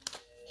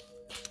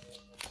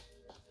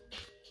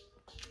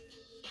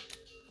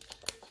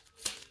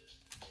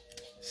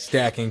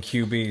 Stacking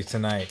QBs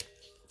tonight.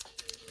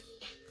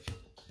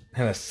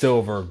 And a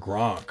silver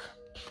Gronk.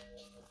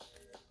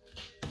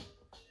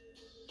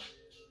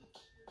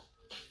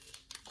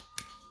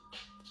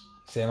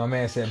 Say, my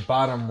man said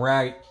bottom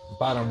right,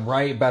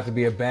 about to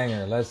be a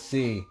banger. Let's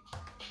see.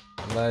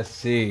 Let's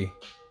see.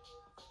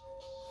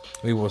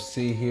 We will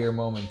see here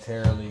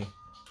momentarily.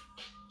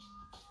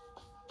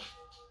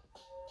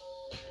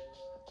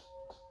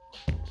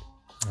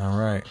 All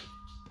right.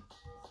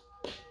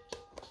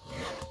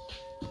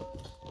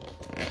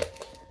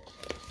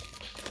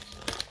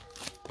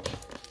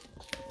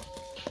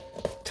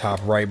 Top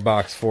right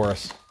box for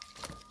us.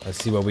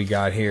 Let's see what we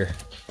got here.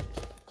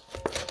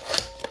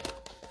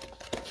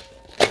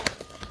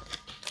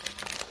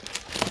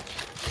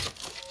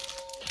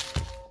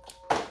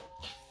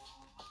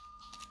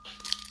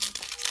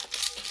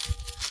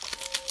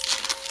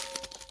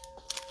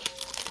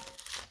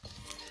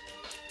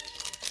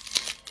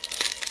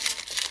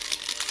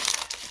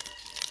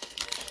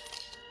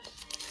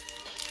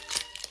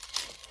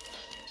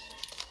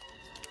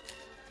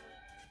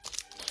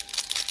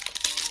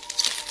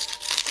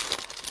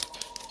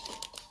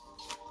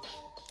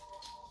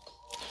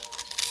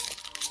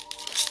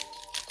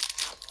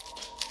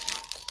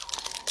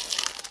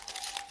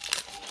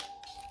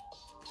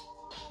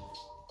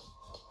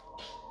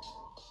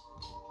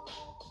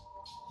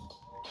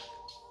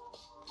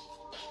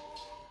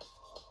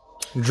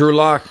 Drew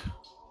Lock.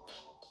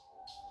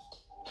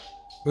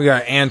 We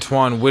got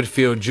Antoine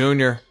Whitfield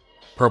Jr.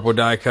 Purple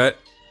die cut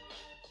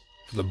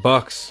for the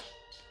Bucks.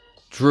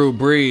 Drew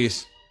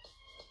Brees.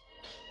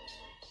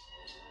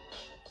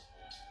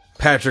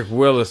 Patrick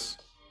Willis.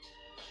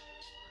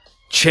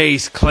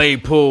 Chase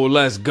Claypool.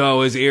 Let's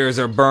go. His ears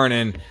are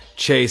burning.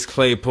 Chase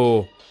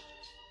Claypool.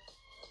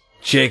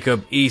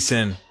 Jacob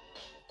Eason.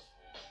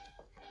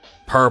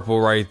 Purple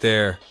right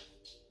there.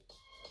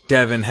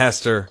 Devin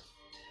Hester.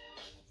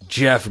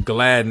 Jeff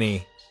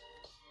Gladney.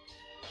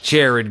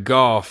 Jared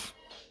Goff.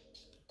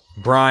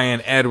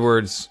 Brian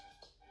Edwards.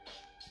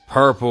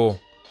 Purple.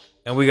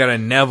 And we got a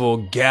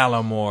Neville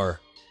Gallimore.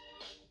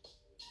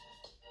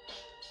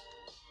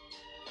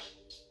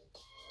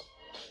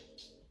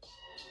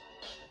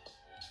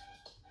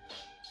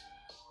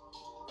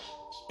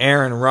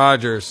 Aaron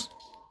Rodgers.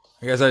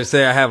 I guess I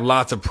say I have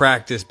lots of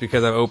practice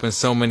because I've opened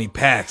so many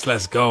packs.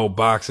 Let's go.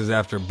 Boxes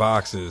after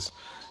boxes.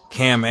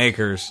 Cam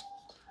Akers.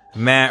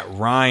 Matt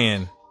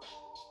Ryan.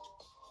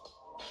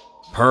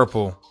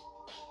 Purple.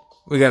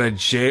 We got a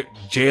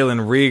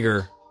Jalen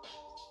Rieger.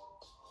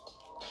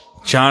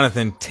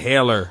 Jonathan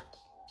Taylor.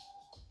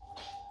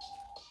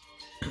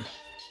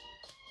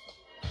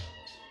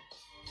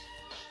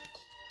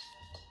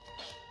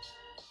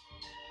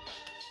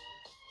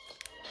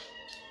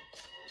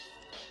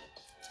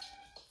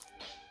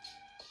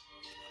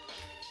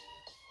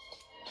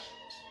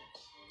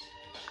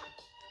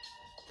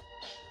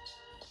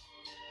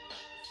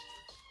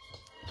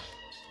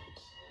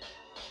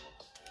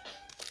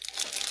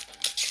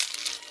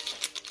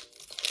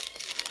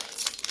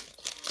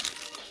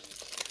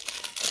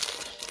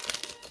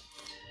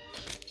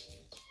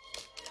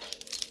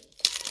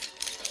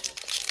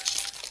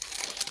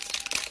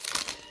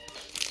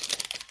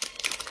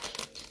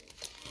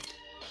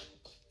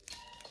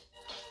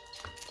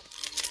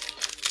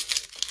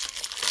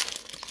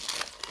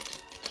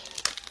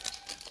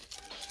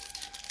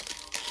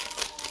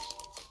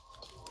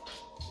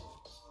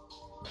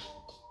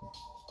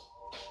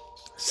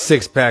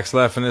 Six packs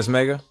left in this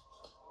mega.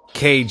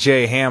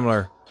 KJ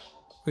Hamler.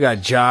 We got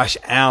Josh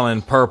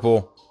Allen,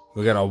 purple.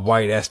 We got a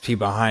white SP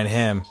behind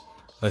him.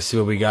 Let's see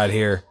what we got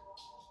here.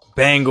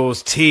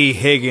 Bengals, T.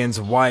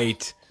 Higgins,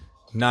 white.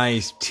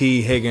 Nice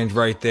T. Higgins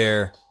right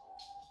there.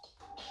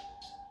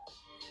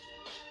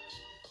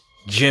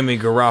 Jimmy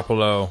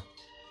Garoppolo.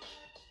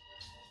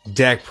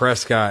 Dak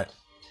Prescott.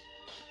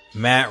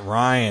 Matt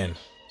Ryan.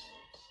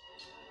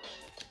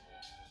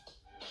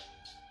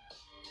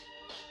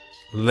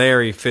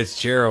 Larry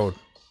Fitzgerald.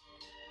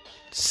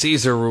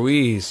 Cesar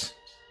Ruiz.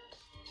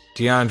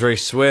 DeAndre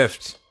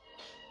Swift.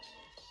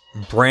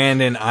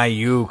 Brandon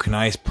Ayuk.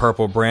 Nice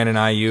purple Brandon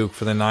Ayuk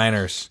for the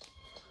Niners.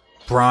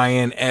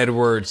 Brian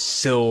Edwards,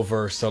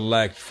 silver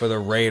select for the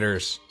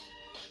Raiders.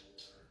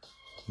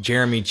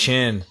 Jeremy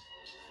Chin.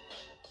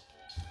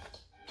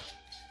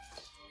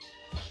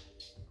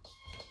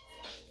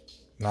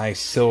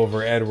 Nice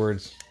silver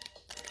Edwards.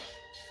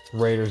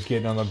 Raiders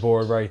getting on the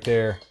board right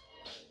there.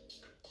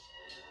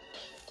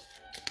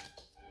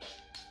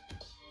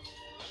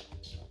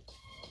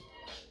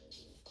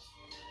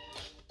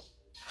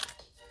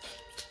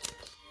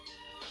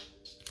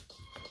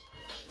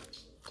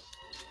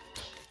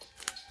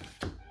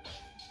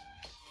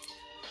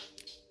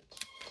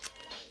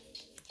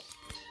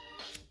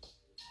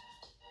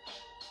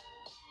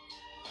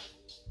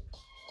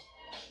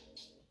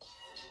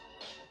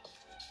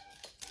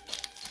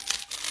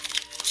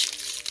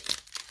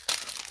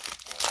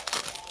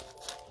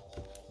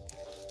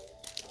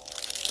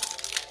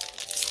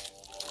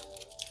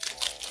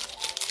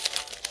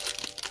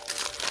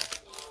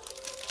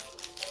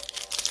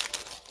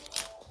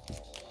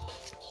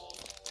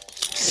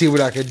 See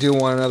what I could do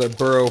on another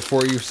Burrow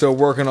for you. So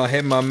working on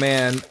hitting my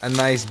man a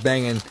nice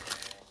banging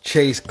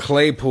Chase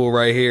Claypool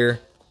right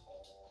here.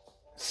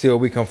 See what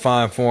we can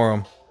find for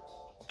him.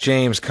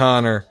 James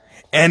Conner.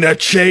 And a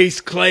Chase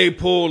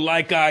Claypool,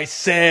 like I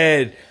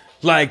said.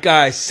 Like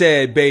I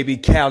said, baby.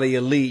 Cali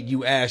Elite,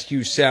 you ask,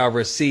 you shall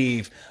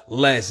receive.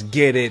 Let's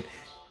get it.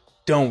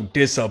 Don't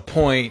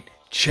disappoint.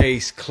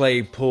 Chase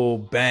Claypool,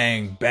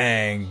 bang,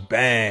 bang,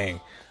 bang.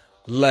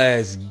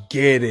 Let's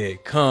get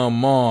it.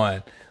 Come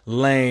on.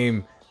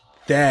 Lame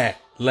that.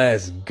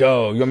 Let's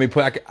go. You want me to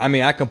put,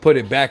 I can put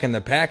it back in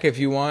the pack if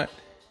you want.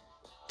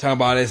 Talking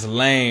about it's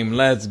lame.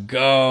 Let's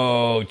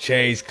go.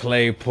 Chase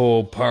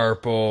Claypool,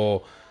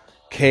 purple.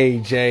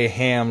 KJ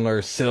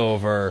Hamler,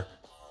 silver.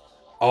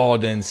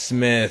 Alden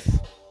Smith.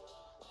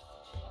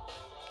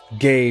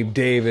 Gabe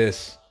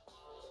Davis.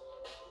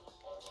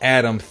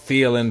 Adam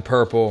Thielen,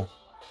 purple.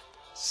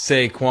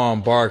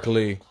 Saquon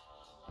Barkley.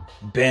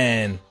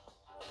 Ben.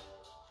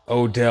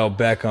 Odell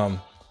Beckham.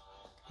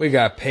 We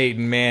got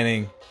Peyton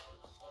Manning.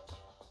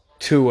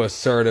 Tua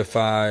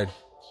certified.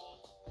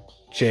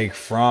 Jake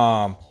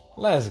Fromm.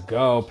 Let's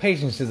go.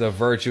 Patience is a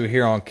virtue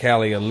here on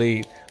Cali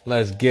Elite.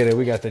 Let's get it.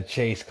 We got the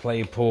Chase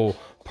Claypool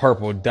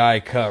purple die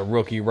cut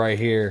rookie right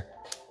here.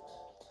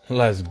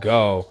 Let's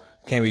go.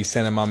 Can't be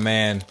sending my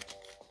man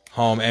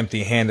home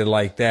empty-handed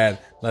like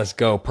that. Let's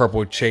go.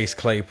 Purple Chase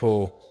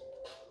Claypool.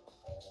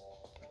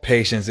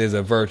 Patience is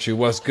a virtue.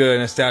 What's good,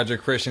 Nostalgia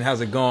Christian?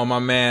 How's it going, my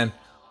man?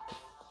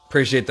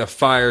 Appreciate the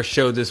fire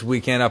show this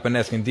weekend up in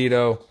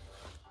Escondido.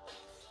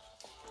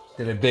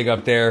 Did it big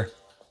up there.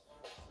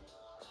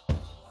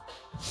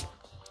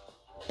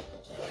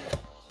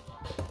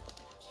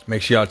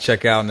 Make sure y'all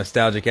check out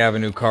Nostalgic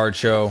Avenue Card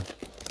Show.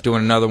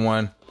 Doing another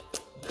one.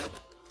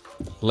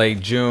 Late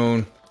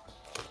June.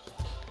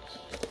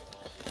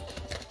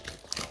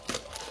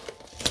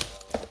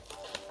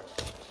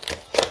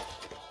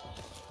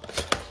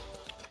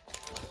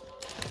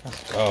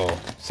 Let's go.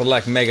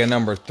 Select Mega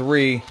number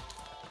 3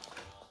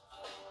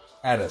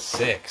 out of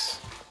 6.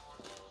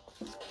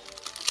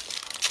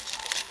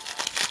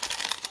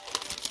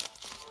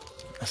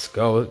 Let's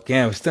go.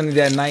 Again, we still need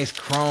that nice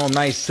chrome,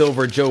 nice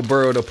silver Joe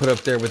Burrow to put up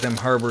there with them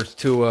Herberts,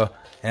 Tua,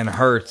 and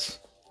Hurts.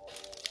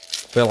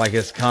 Feel like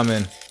it's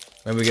coming.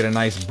 Maybe we get a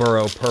nice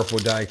Burrow purple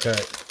die cut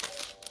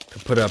to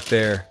put up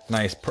there.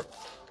 Nice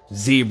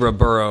zebra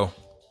Burrow.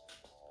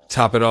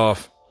 Top it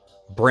off.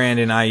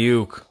 Brandon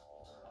Ayuk.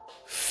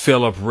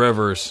 Phillip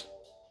Rivers.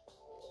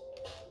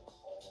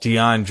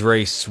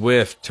 DeAndre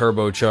Swift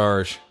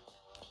turbocharge.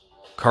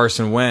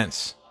 Carson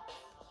Wentz.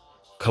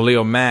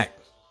 Khalil Mack.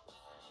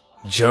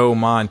 Joe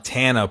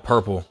Montana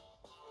purple.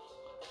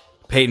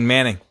 Peyton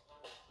Manning.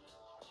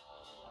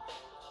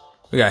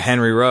 We got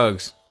Henry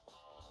Ruggs.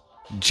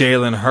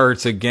 Jalen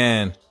Hurts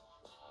again.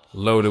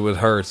 Loaded with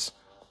Hurts.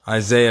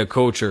 Isaiah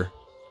Coacher.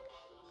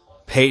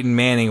 Peyton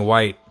Manning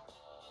white.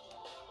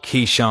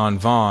 Keyshawn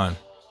Vaughn.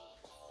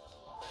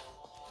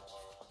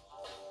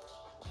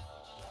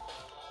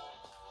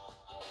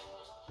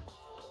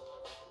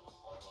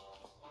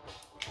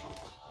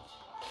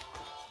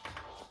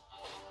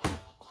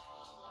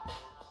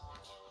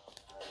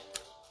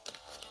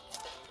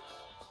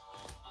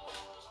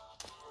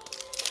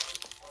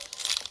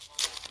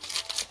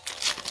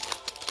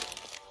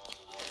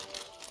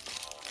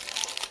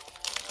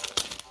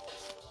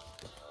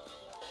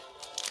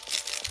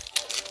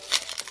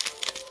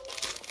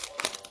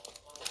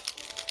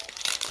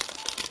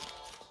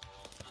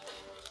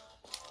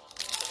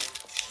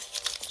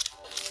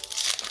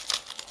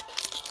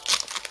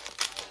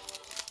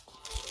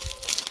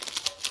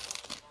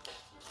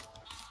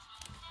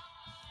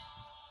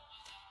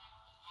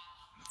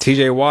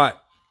 TJ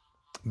Watt,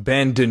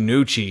 Ben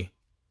DiNucci,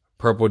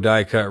 purple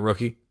die cut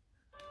rookie.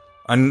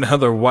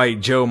 Another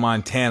white Joe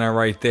Montana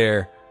right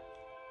there.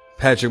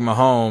 Patrick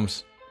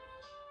Mahomes,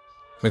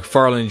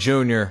 McFarland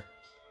Jr.,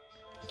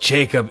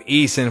 Jacob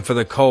Eason for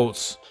the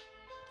Colts,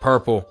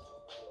 purple.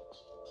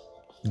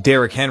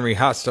 Derrick Henry,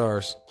 Hot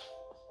Stars.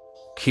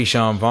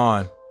 Keyshawn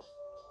Vaughn,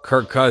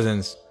 Kirk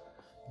Cousins,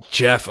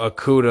 Jeff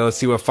Okudah. Let's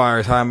see what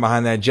fires hiding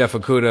behind that Jeff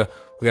Okudah.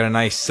 We got a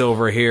nice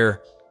silver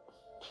here.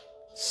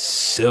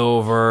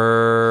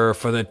 Silver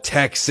for the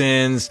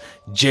Texans,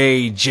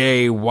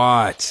 J.J.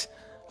 Watt.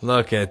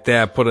 Look at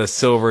that. Put a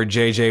silver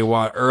J.J.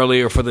 Watt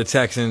earlier for the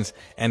Texans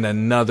and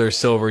another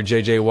silver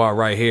J.J. Watt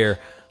right here.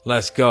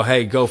 Let's go.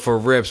 Hey, Go for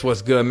Rips.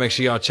 What's good? Make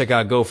sure y'all check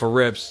out Go for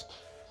Rips.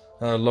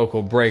 Another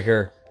local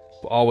breaker.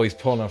 Always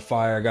pulling a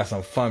fire. Got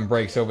some fun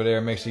breaks over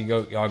there. Make sure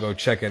y'all go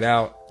check it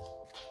out.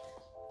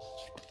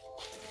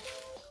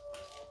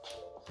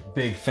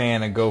 Big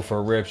fan of Go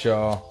for Rips,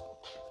 y'all.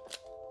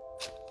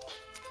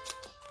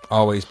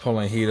 Always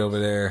pulling heat over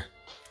there.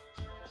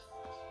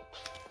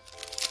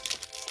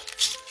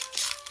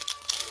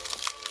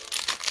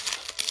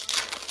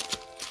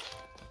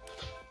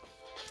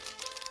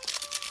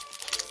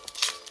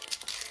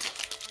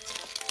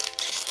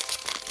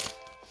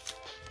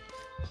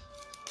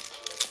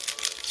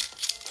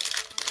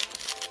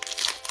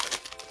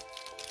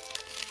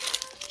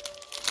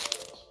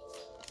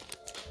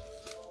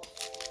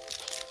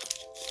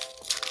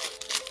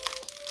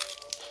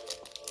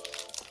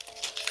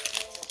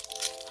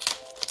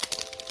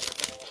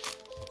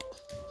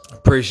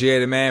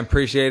 Appreciate it, man.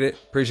 Appreciate it.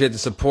 Appreciate the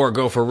support.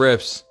 Go for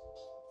Rips.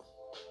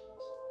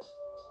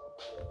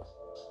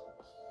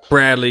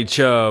 Bradley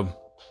Chubb.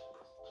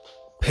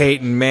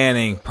 Peyton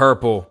Manning,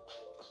 purple.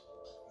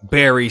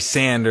 Barry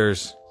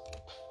Sanders.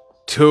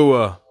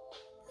 Tua,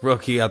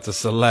 rookie out to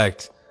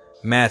select.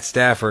 Matt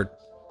Stafford.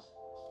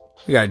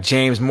 We got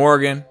James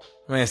Morgan.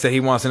 Man said he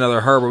wants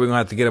another Herbert. We're going to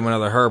have to get him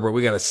another Herbert.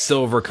 We got a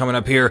silver coming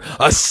up here.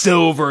 A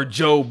silver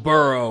Joe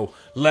Burrow.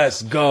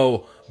 Let's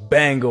go.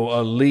 Bengal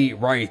elite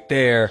right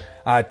there.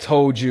 I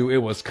told you it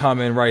was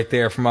coming right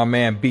there from my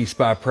man Beast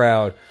by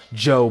Proud.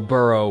 Joe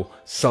Burrow,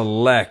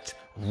 select,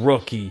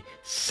 rookie,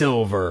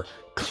 silver,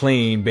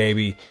 clean,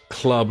 baby.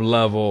 Club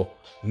level,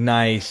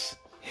 nice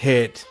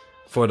hit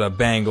for the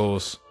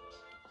Bengals.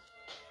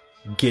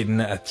 Getting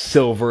a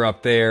silver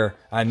up there.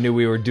 I knew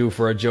we were due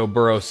for a Joe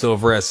Burrow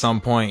silver at some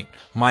point.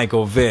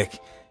 Michael Vick.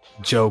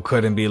 Joe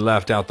couldn't be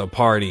left out the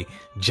party.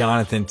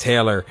 Jonathan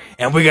Taylor.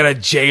 And we got a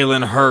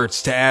Jalen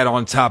Hurts to add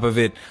on top of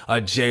it. A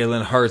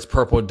Jalen Hurts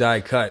purple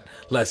die cut.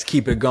 Let's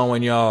keep it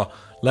going, y'all.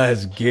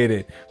 Let's get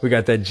it. We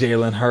got that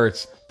Jalen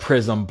Hurts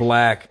Prism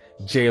Black.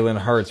 Jalen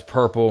Hurts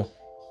purple.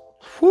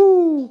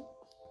 Whoo.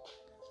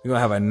 We're going to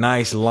have a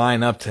nice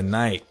lineup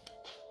tonight.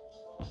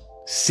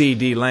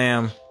 C.D.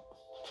 Lamb.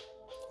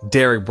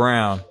 Derek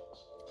Brown.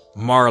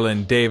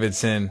 Marlon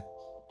Davidson.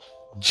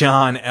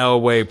 John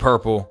Elway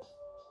purple.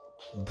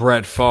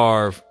 Brett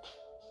Favre,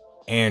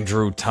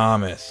 Andrew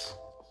Thomas.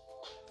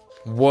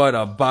 What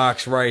a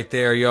box right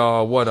there,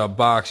 y'all. What a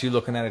box. You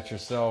looking at it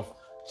yourself.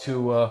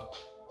 Tua,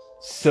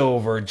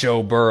 silver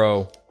Joe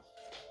Burrow,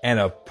 and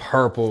a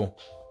purple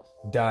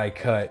die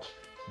cut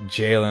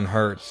Jalen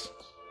Hurts.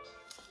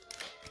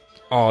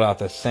 All out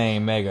the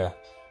same mega.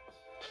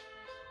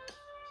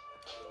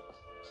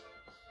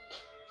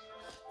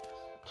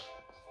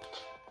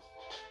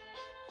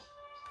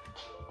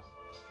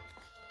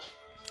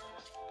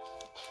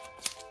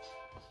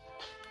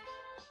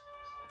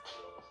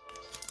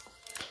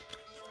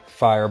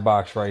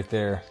 Firebox right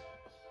there.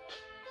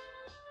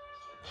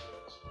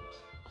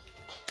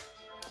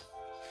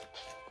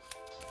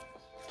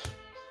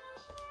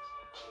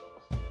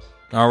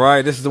 All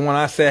right, this is the one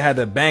I said had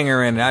the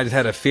banger in it. I just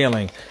had a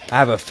feeling. I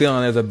have a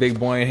feeling there's a big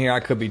boy in here. I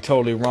could be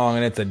totally wrong,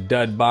 and it's a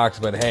dud box,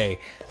 but hey,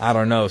 I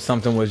don't know.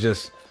 Something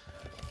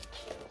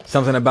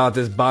about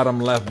this bottom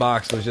left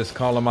box was just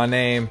calling my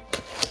name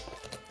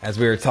as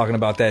we were talking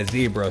about that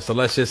zebra. So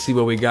let's just see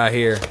what we got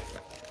here.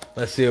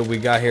 Let's see what we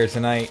got here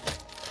tonight.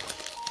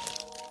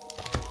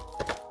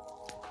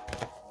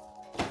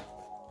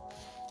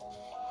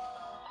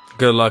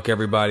 Good luck,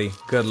 everybody.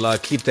 Good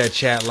luck. Keep that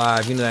chat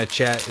live. You know that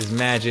chat is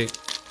magic.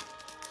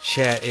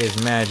 Chat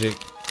is magic.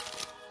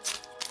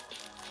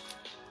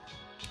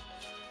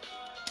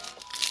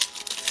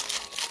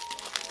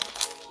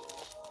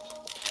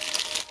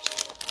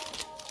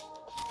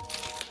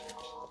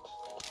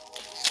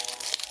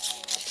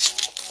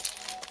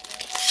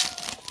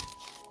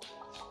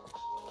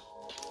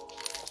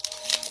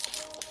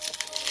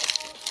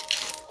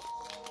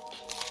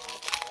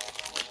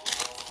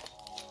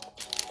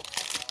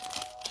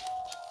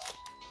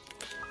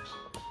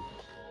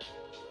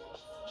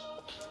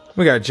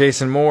 We got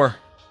Jason Moore,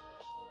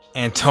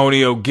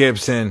 Antonio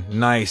Gibson,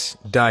 nice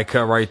die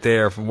cut right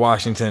there from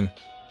Washington.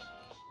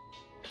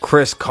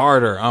 Chris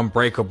Carter,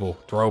 unbreakable,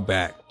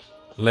 throwback.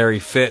 Larry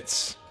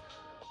Fitz,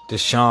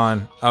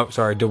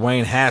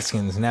 Dwayne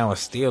Haskins, now a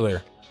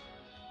Steeler,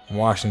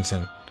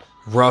 Washington.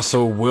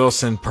 Russell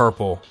Wilson,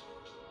 purple.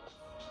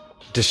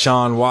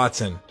 Deshaun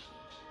Watson.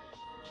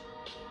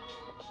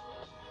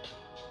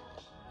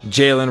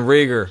 Jalen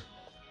Reagor,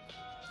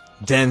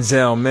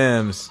 Denzel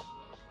Mims.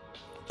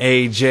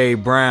 A.J.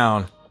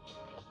 Brown.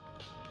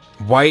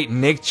 White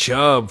Nick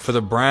Chubb for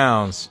the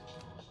Browns.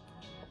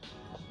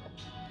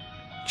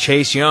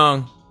 Chase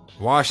Young,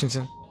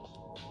 Washington.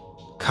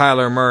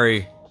 Kyler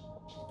Murray.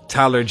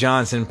 Tyler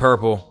Johnson,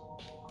 purple.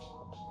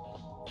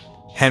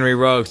 Henry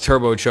Ruggs,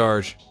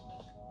 turbocharge.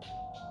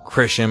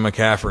 Christian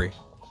McCaffrey.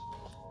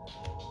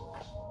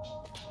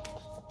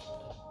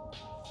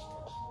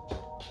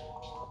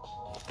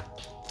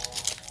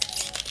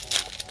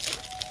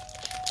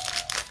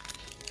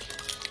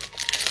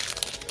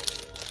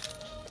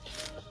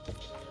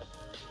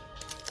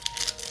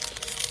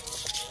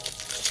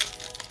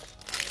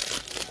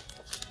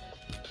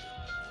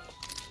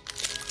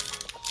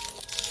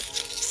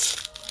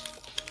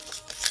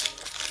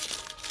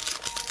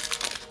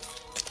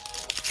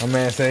 My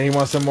man said he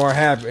wants some more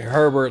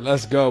Herbert.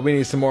 Let's go. We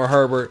need some more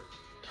Herbert.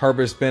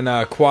 Herbert's been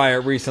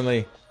quiet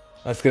recently.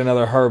 Let's get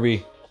another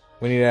Herbie.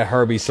 We need that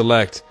Herbie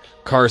select.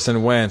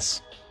 Carson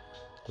Wentz.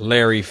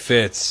 Larry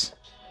Fitz.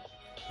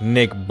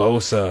 Nick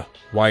Bosa.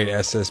 White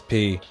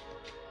SSP.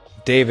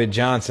 David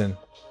Johnson.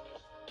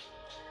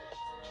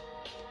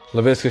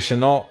 Laviska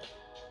Shenault.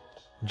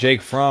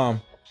 Jake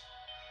Fromm.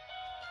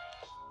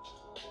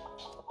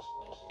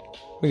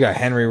 We got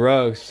Henry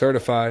Ruggs,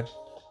 certified.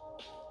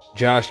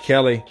 Josh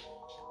Kelly.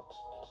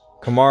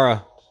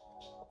 Kamara,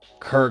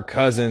 Kirk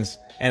Cousins,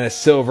 and a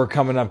silver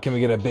coming up. Can we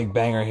get a big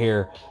banger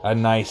here? A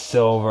nice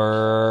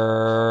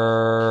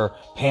silver.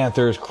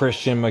 Panthers,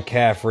 Christian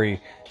McCaffrey.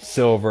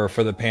 Silver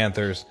for the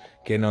Panthers.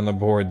 Getting on the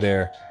board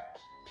there.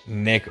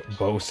 Nick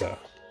Bosa.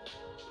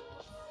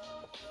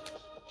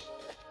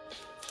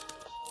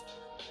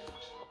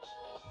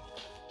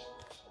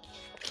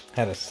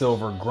 Had a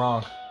silver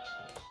Gronk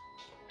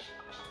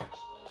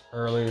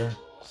earlier.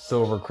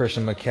 Silver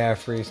Christian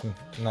McCaffrey, some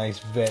nice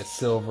vet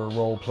silver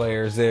role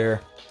players there.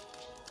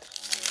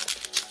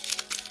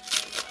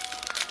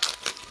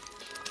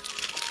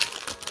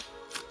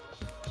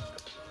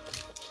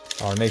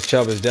 Oh, Nick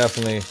Chubb is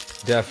definitely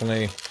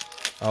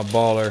a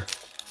baller.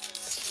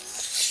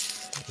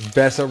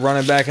 Best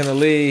running back in the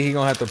league. He's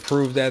gonna have to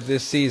prove that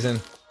this season.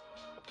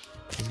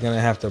 He's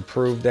gonna have to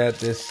prove that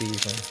this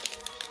season.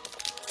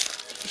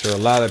 I'm sure a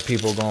lot of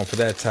people going for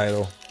that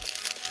title,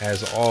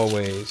 as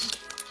always.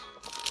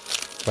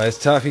 But it's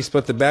tough. He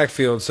split the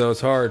backfield, so it's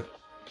hard.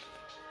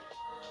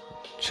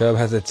 Chubb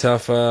has a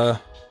tough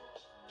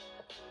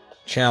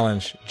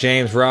challenge.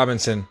 James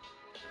Robinson.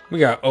 We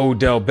got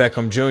Odell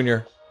Beckham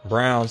Jr.,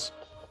 Browns.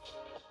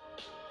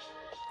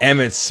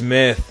 Emmitt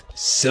Smith,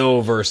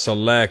 silver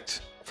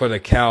select for the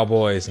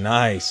Cowboys.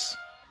 Nice.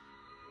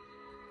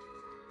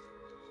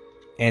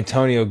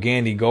 Antonio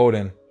Gandy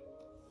Golden.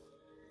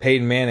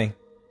 Peyton Manning.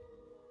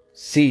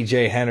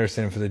 C.J.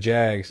 Henderson for the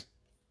Jags.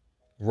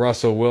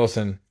 Russell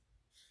Wilson.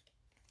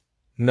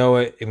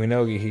 Noah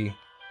Iminogihi,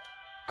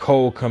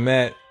 Cole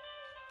Kmet,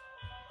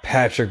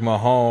 Patrick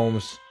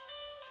Mahomes,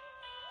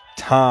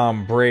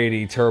 Tom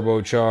Brady,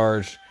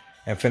 turbocharged,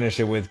 and finish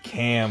it with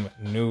Cam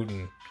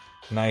Newton.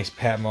 Nice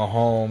Pat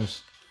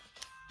Mahomes.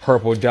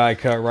 Purple die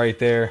cut right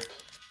there.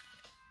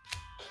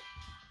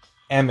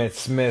 Emmitt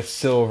Smith,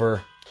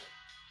 silver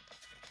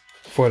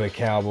for the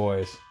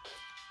Cowboys.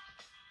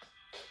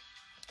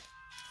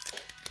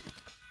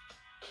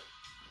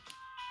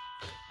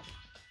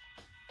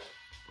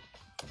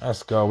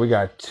 Let's go. We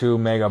got 2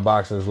 mega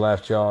boxes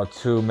left, y'all.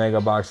 2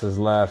 mega boxes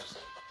left.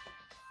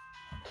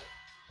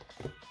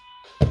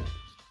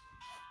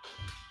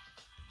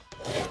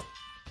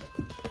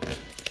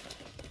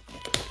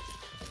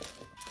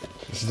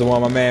 This is the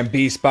one my man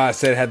B-Spot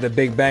said had the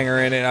big banger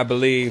in it, I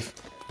believe.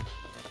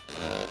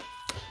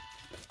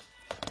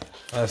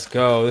 Let's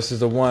go. This is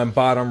the one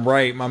bottom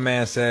right. My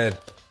man said,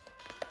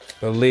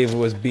 believe it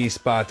was B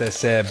Spot that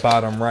said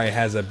bottom right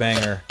has a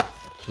banger.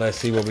 Let's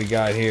see what we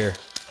got here.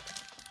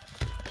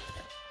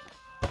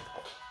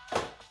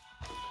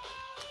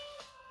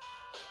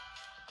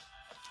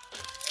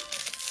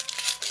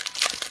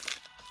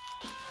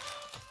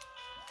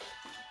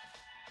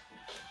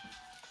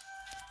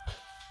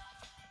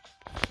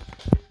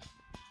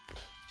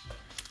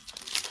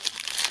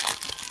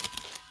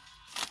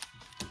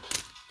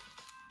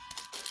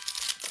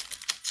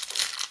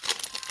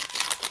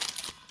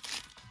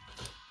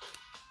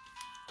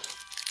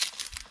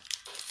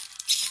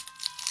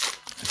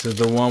 This is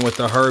the one with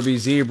the Herbie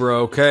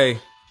Zebra.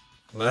 Okay.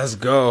 Let's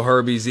go,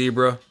 Herbie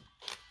Zebra.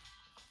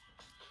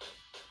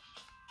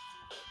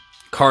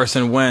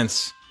 Carson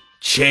Wentz.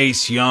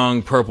 Chase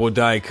Young, purple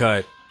die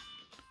cut.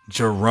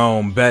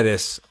 Jerome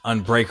Bettis,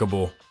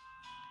 unbreakable.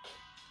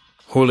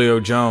 Julio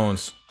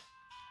Jones.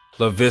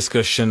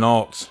 LaVisca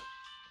Chenault.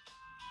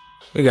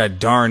 We got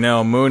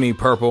Darnell Mooney,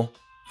 purple,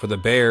 for the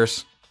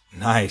Bears.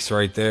 Nice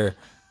right there.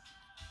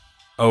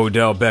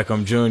 Odell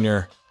Beckham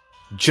Jr.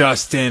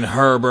 Justin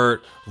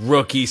Herbert,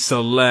 rookie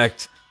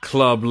select,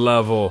 club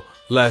level.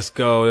 Let's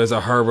go. There's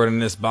a Herbert in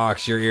this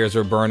box. Your ears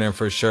are burning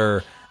for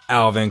sure.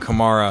 Alvin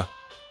Kamara.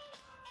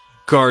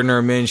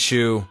 Gardner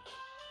Minshew.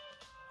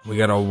 We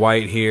got a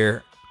white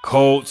here.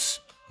 Colts,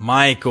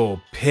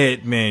 Michael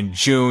Pittman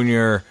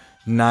Jr.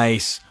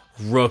 Nice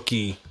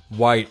rookie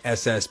white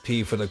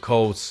SSP for the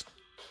Colts.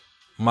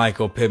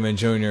 Michael Pittman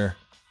Jr.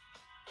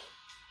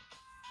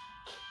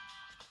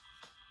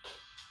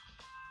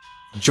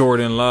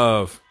 Jordan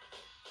Love.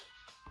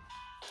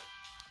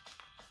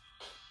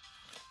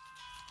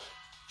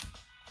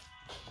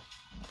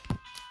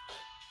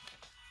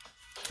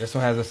 This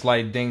one has a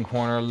slight ding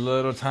corner, a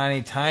little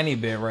tiny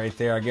bit right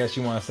there. I guess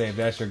you want to say if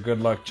that's your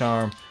good luck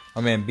charm.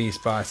 My man B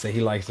Spot said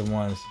he likes the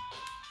ones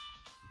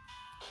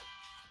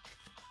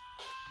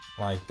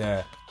like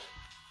that.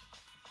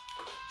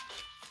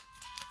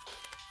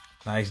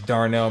 Nice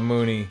Darnell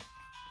Mooney.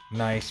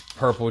 Nice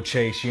purple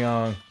Chase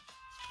Young.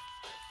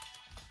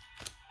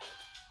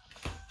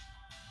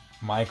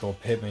 Michael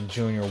Pittman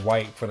Jr.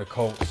 white for the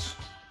Colts.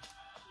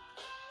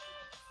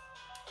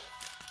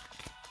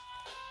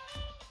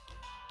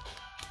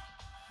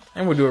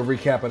 And we'll do a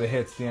recap of the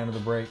hits at the end of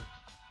the break.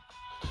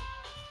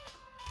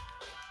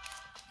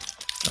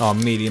 Oh,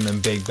 medium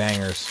and big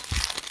bangers.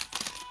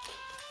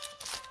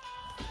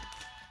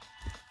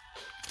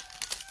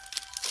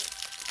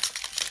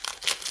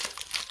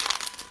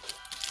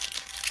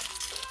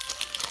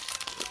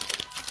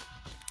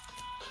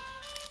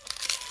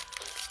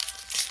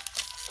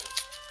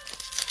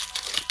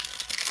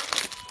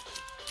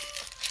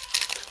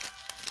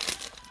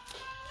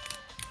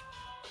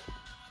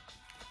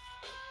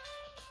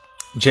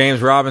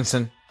 James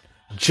Robinson,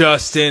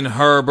 Justin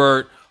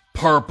Herbert,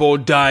 purple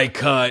die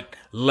cut.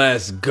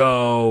 Let's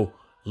go.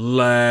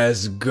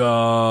 Let's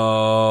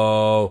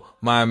go.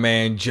 My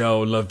man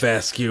Joe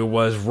Levesque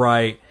was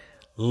right.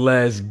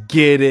 Let's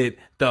get it.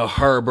 The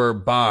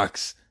Herbert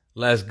box.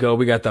 Let's go.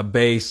 We got the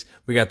base.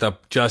 We got the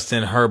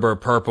Justin Herbert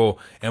purple.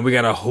 And we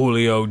got a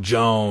Julio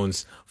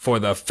Jones for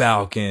the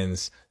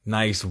Falcons.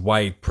 Nice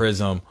white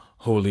prism.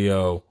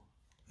 Julio.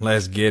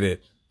 Let's get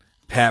it.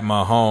 Pat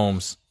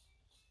Mahomes.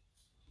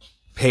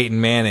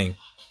 Peyton Manning,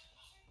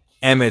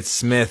 Emmitt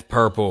Smith,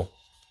 purple,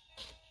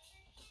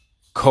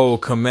 Cole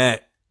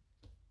Kmet,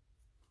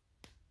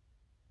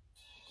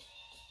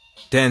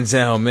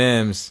 Denzel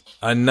Mims,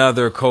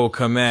 another Cole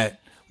Kmet.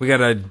 We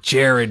got a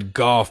Jared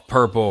Goff,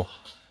 purple.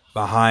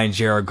 Behind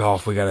Jared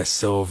Goff, we got a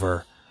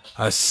silver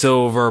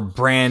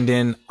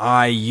Brandon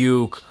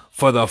Ayuk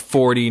for the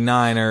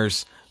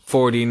 49ers.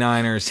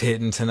 49ers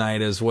hitting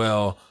tonight as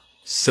well.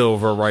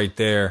 Silver right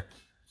there.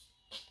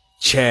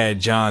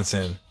 Chad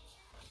Johnson.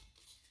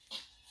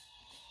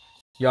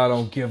 Y'all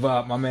don't give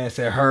up. My man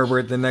said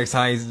Herbert. The next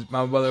time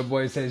my brother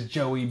boy says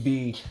Joey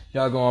B.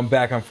 Y'all going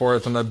back and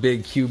forth on the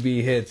big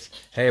QB hits.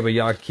 Hey, but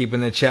y'all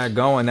keeping the chat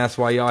going. That's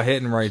why y'all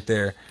hitting right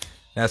there.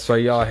 That's why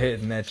y'all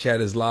hitting. That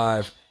chat is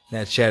live.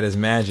 That chat is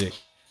magic.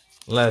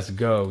 Let's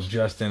go.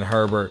 Justin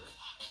Herbert.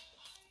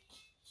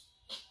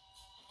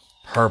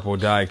 Purple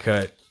die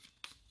cut.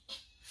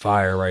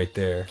 Fire right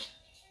there.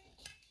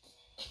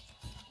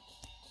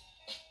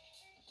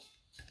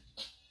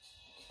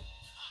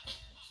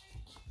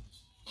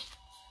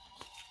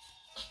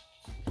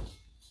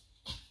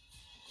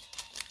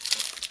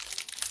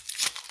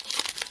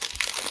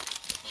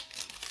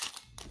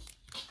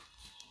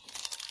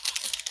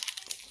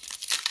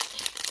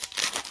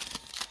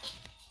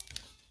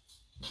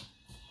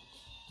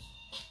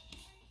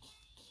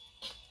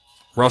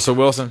 Russell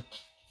Wilson,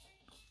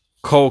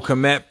 Cole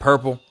Kmet,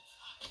 purple,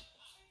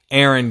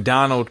 Aaron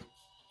Donald,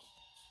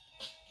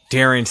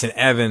 Darrington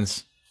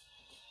Evans,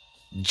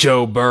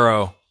 Joe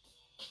Burrow,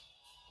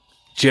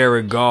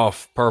 Jared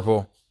Goff,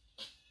 purple,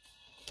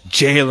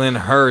 Jalen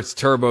Hurts,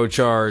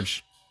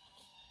 turbocharged,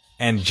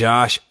 and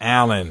Josh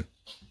Allen.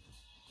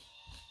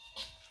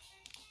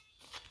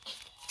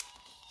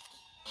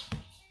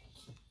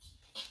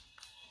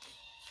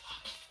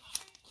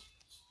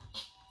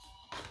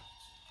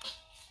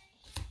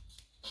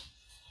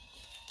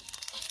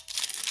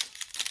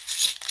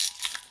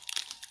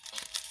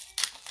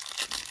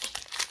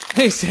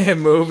 He said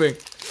moving.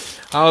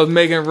 I was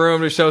making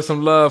room to show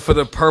some love for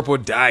the purple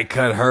die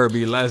cut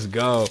Herbie. Let's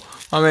go.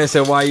 My man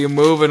said, why you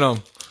moving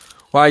them?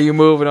 Why you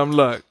moving them?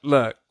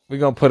 Look. We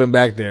gonna put him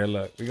back there.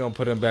 Look. We gonna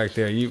put him back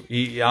there.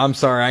 I'm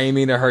sorry. I ain't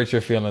mean to hurt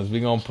your feelings. We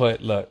gonna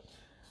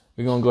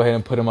we're gonna go ahead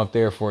and put him up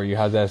there for you.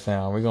 How's that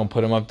sound? We're gonna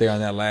put him up there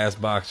on that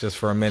last box just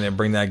for a minute.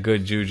 Bring that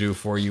good juju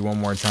for you one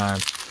more time.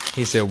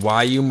 He said,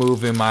 why you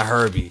moving my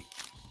Herbie?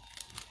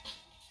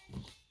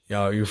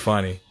 Yo, you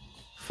funny.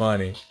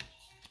 Funny.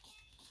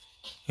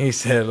 He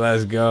said,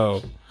 let's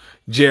go.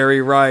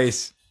 Jerry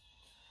Rice.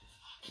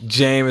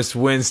 Jameis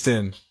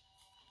Winston.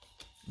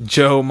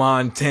 Joe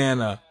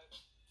Montana.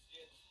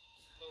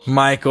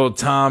 Michael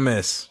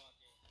Thomas.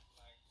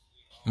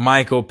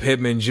 Michael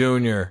Pittman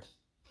Jr.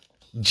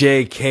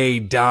 J.K.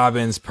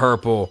 Dobbins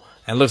purple.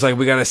 And looks like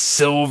we got a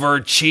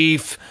silver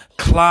Chief.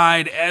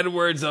 Clyde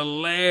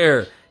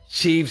Edwards-Helaire.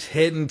 Chiefs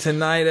hitting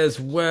tonight as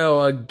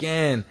well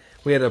again.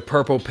 We had a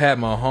purple Pat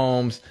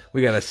Mahomes.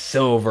 We got a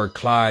silver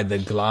Clyde the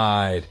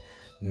Glide.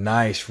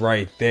 Nice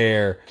right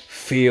there.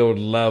 Field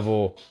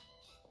level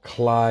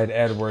Clyde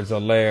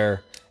Edwards-Helaire.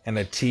 And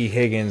a T.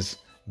 Higgins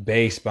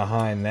base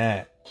behind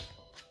that.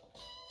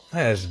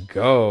 Let's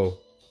go.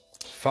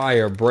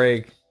 Fire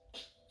break.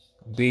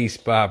 B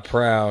spot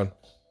proud.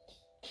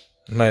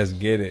 Let's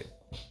get it.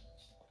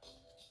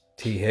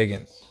 T.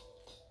 Higgins.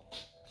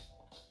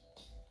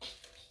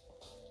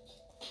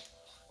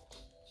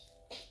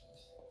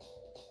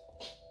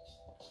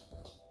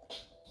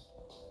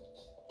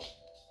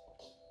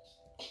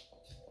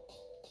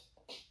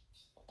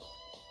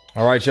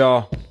 All right,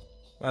 y'all.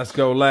 Let's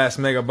go. Last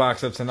mega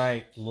box of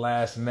tonight.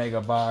 Last mega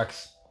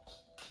box.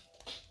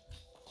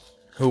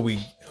 Who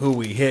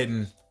we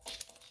hitting?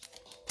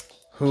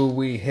 Who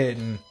we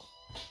hitting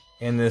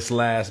in this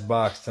last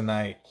box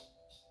tonight?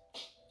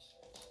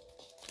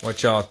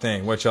 What y'all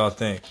think? What y'all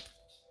think?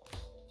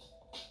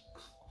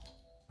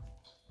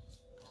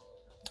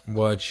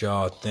 What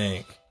y'all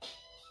think?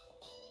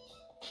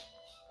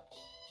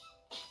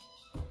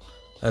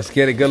 Let's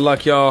get it. Good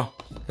luck, y'all.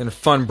 Been a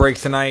fun break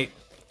tonight.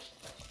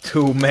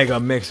 2 mega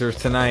mixers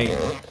tonight.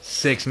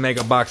 6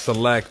 mega box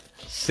select.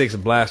 6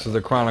 blasters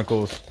of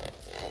Chronicles.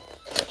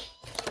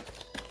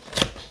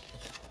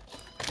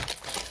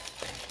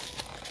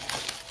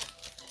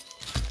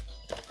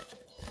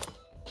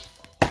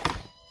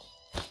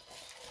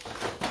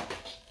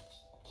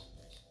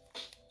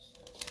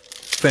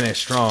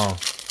 Finish strong.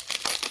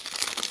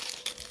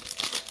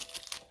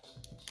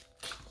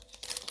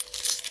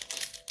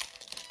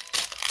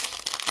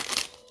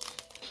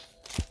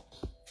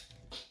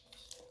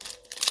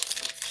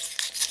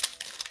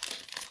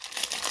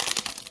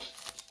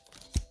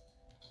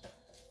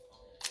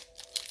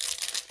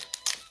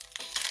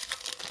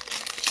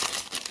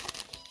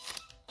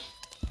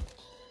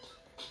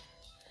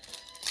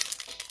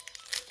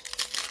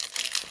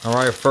 All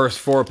right, first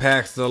 4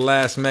 packs of the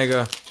last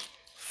mega.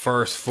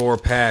 First 4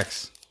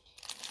 packs.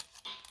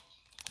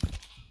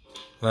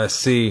 Let's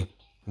see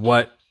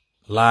what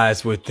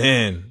lies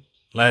within.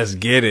 Let's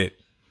get it.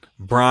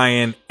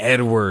 Brian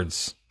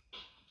Edwards.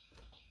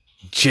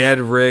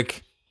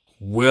 Jedrick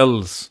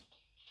Wills.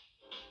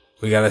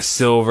 We got a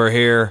silver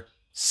here.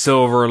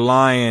 Silver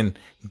Lion.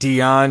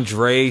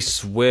 DeAndre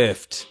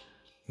Swift.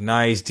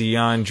 Nice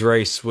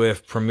DeAndre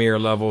Swift premier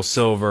level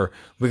silver.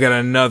 We got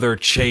another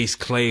Chase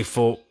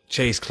Claypool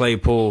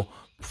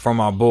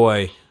from our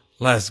boy.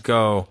 Let's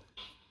go.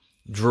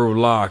 Drew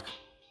Lock.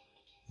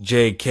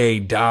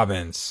 J.K.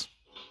 Dobbins.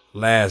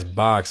 Last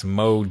box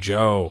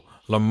mojo.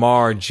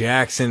 Lamar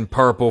Jackson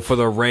purple for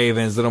the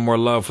Ravens. Little more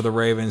love for the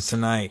Ravens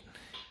tonight.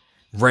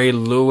 Ray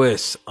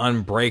Lewis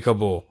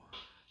unbreakable.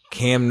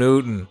 Cam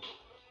Newton.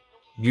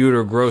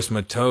 Buter Gross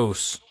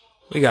Matos.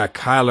 We got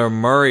Kyler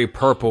Murray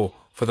purple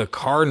for the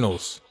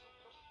Cardinals.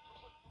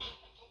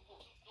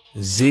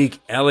 Zeke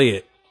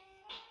Elliott.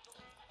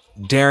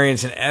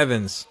 Darrington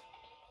Evans.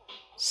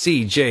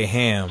 C.J.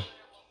 Ham.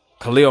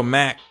 Khalil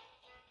Mack.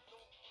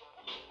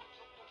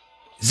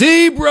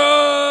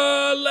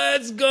 Zebra!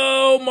 Let's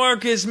go,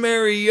 Marcus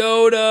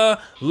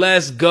Mariota.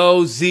 Let's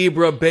go,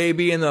 Zebra,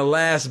 baby. In the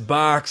last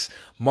box,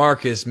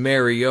 Marcus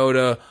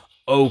Mariota,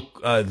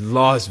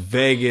 Las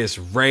Vegas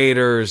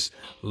Raiders.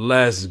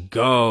 Let's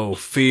go.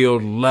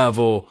 Field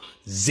level,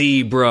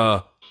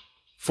 Zebra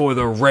for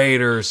the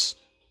Raiders.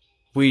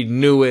 We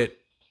knew it.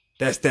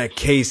 That's that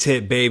case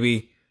hit,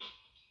 baby.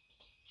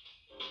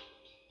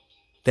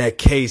 That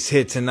case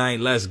hit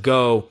tonight. Let's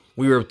go.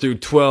 We were through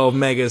 12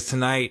 megas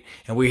tonight,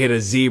 and we hit a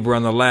Zebra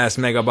on the last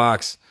mega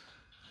box.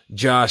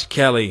 Josh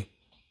Kelly.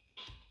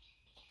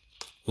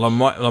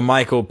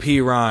 LaMichael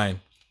Pirine.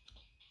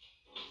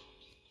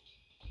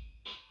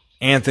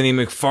 Anthony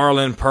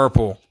McFarland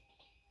purple.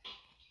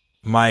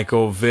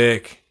 Michael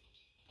Vick.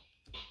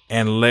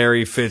 And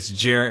Larry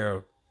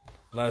Fitzgerald.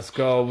 Let's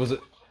go. Was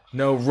it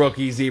no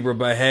rookie Zebra,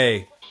 but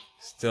hey,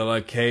 still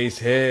a case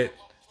hit.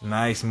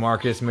 Nice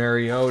Marcus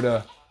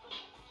Mariota.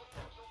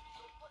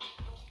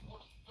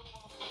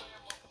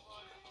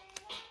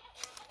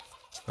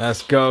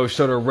 Let's go.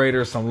 Show the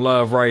Raiders some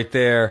love right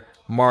there.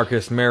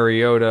 Marcus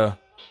Mariota.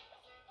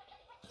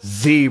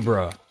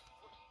 Zebra.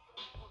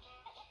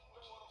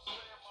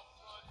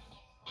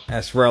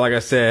 That's right. Like I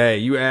said, hey,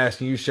 you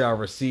ask and you shall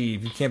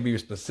receive. You can't be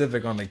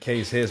specific on the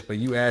case hits, but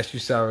you ask,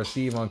 you shall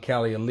receive on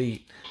Cali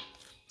Elite.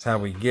 That's how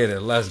we get it.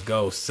 Let's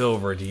go.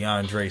 Silver,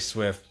 DeAndre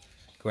Swift.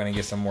 Go ahead and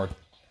get some more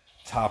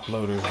top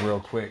loaders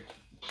real quick.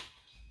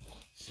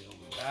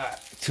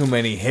 Too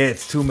many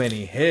hits. Too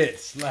many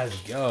hits. Let's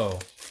go.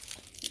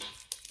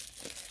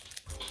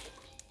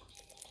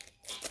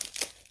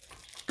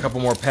 Couple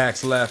more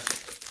packs left.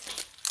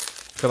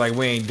 Feel like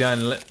we ain't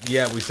done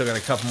yet. We still got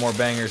a couple more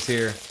bangers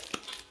here.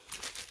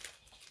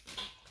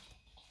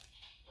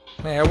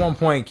 Man, at one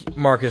point,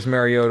 Marcus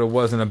Mariota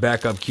wasn't a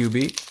backup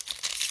QB.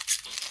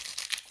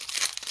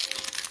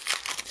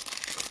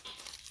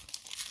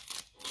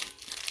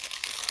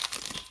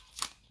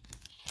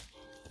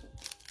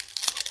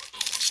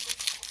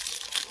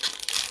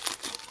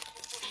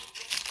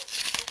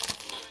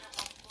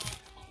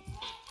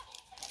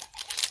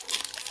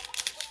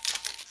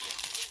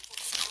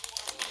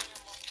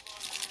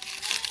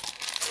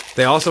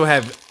 They also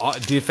have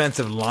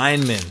defensive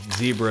linemen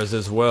zebras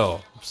as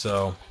well.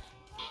 So,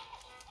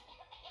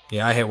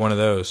 yeah, I hit one of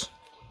those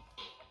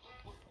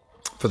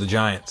for the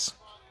Giants.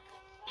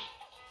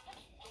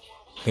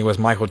 I think it was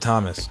Michael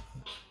Thomas.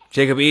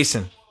 Jacob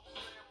Eason.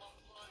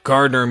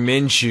 Gardner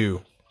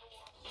Minshew.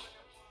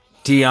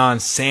 Deion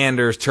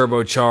Sanders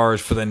turbocharged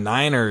for the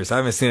Niners. I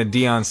haven't seen a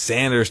Deion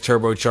Sanders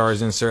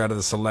turbocharged insert out of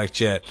the select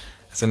yet.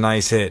 That's a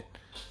nice hit.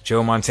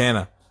 Joe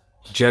Montana.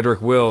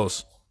 Jedrick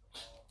Wills.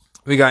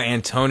 We got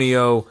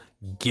Antonio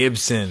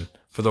Gibson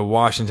for the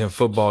Washington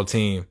football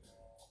team.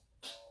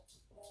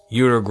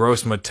 Uter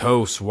Gross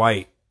Matos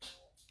White.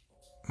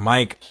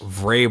 Mike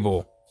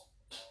Vrabel.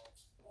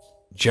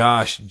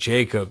 Josh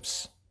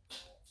Jacobs.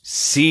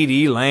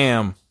 CeeDee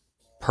Lamb.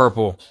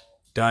 Purple.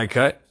 Die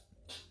cut.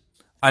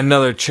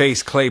 Another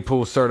Chase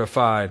Claypool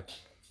certified.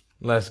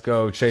 Let's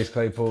go. Chase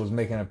Claypool's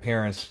making an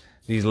appearance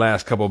these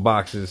last couple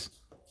boxes.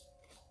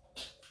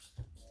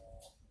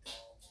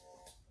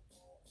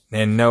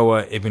 And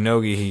Noah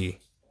Ibnogihi.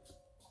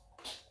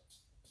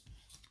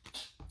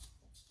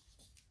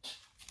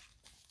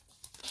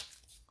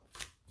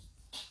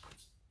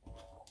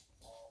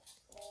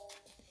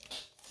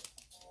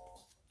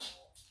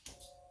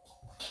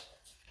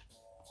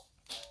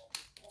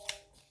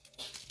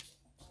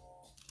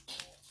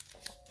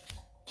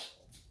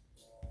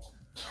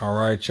 All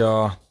right,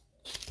 y'all.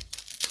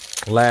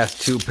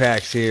 Last two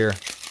packs here.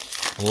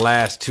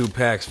 Last two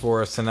packs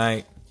for us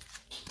tonight.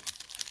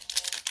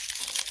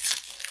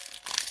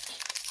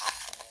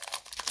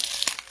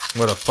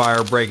 What a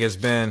fire break it's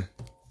been.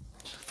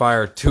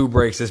 Fire 2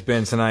 breaks it's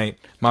been tonight.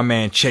 My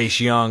man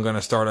Chase Young going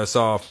to start us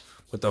off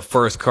with the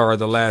first card of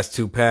the last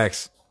 2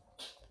 packs.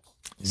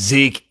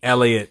 Zeke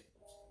Elliott.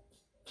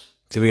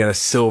 So we got a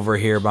silver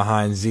here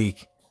behind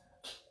Zeke.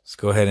 Let's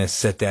go ahead and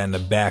set that in the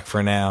back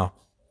for now.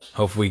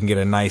 Hopefully we can get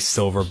a nice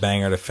silver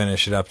banger to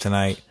finish it up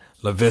tonight.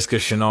 Laviska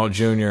Shenault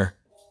Jr.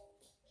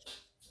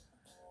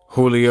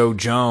 Julio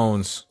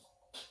Jones.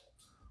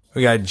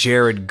 We got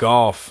Jared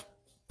Goff.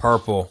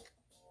 Purple.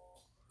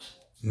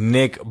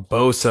 Nick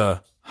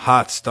Bosa,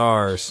 Hot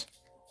Stars.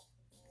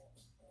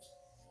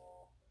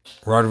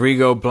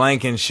 Rodrigo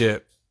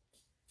Blankenship.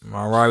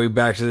 All right, we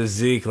back to the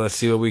Zeke. Let's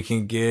see what we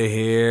can get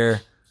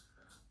here.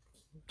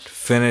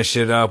 Finish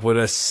it up with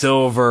a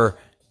silver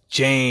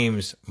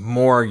James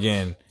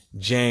Morgan.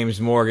 James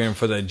Morgan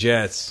for the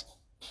Jets.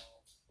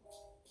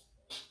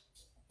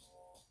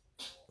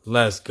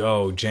 Let's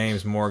go.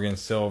 James Morgan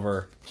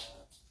silver.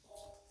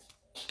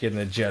 Getting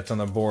the Jets on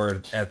the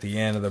board at the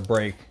end of the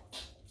break.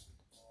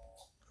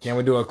 Can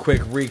we do a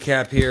quick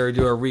recap here?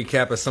 Do a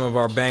recap of some of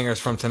our bangers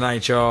from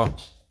tonight, y'all.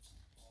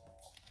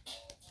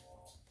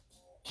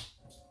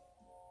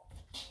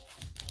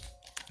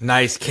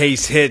 Nice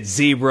case hit.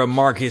 Zebra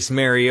Marcus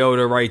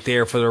Mariota right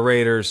there for the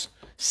Raiders.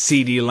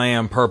 CeeDee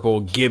Lamb purple.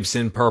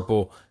 Gibson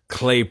purple.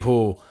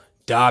 Claypool.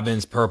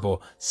 Dobbins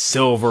purple.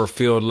 Silver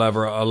field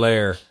lever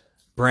Allaire.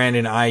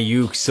 Brandon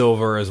Ayuk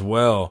silver as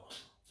well.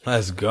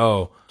 Let's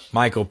go.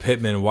 Michael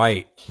Pittman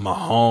white.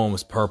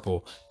 Mahomes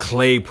purple.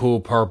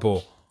 Claypool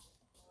purple.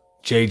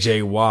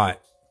 J.J. Watt,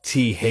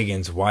 T.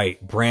 Higgins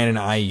white, Brandon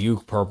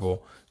Ayuk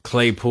purple,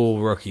 Claypool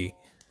rookie,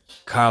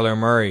 Kyler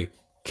Murray,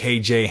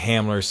 K.J.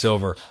 Hamler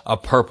silver, a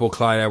purple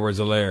Clyde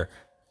Edwards-Helaire,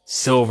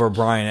 silver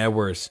Brian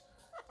Edwards,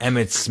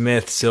 Emmitt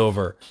Smith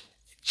silver,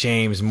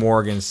 James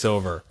Morgan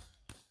silver.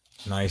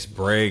 Nice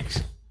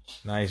breaks.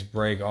 Nice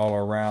break all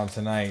around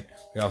tonight.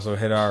 We also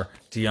hit our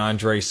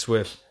DeAndre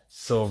Swift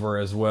silver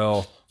as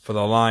well for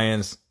the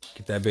Lions.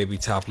 Get that baby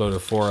top loaded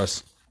for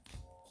us.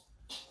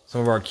 Some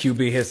of our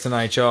QB hits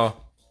tonight, y'all.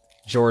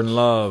 Jordan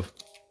Love.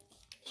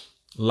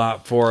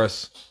 Lot for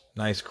us.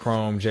 Nice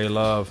chrome, J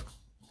Love.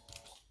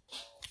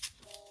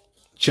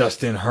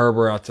 Justin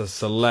Herbert out to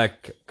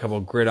select. A couple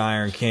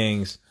Gridiron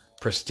Kings.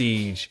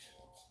 Prestige.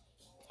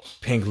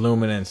 Pink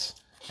Luminance.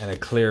 And a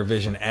Clear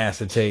Vision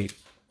Acetate.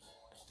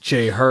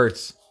 Jay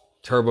Hurts.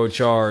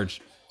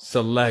 Turbocharged.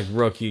 Select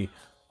Rookie.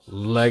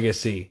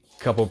 Legacy.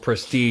 Couple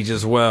Prestige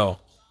as well.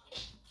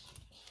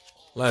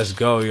 Let's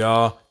go,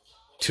 y'all.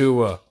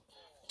 Tua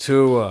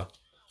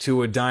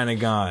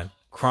Dynagon,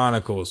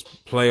 Chronicles,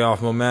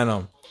 playoff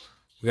momentum.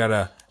 We got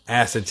a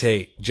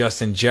acetate,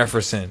 Justin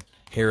Jefferson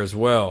here as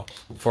well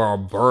for our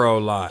Burrow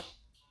lot.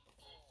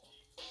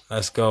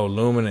 Let's go,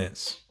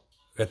 Luminance.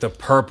 Got the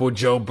purple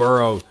Joe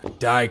Burrow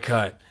die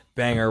cut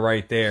banger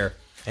right there.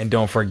 And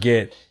don't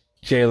forget,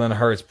 Jalen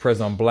Hurts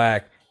Prism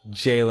Black,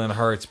 Jalen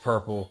Hurts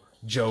purple,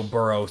 Joe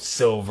Burrow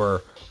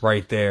silver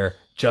right there.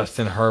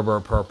 Justin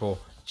Herbert purple,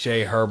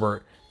 Jay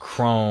Herbert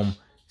chrome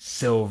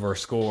silver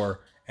score,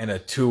 and a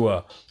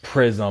Tua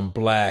Prism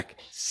Black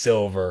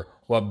silver.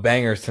 What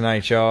bangers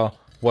tonight, y'all.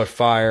 What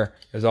fire.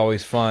 It was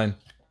always fun.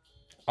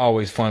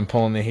 Always fun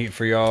pulling the heat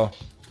for y'all.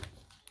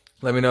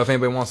 Let me know if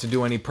anybody wants to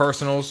do any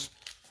personals.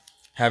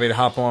 Happy to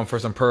hop on for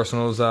some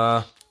personals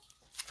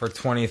for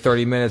 20,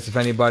 30 minutes if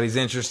anybody's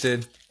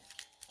interested.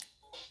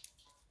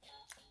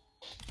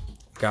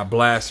 Got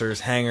blasters,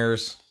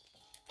 hangers,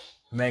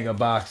 mega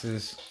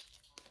boxes.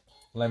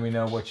 Let me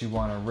know what you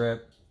want to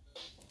rip.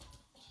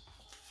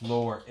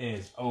 Floor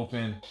is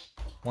open.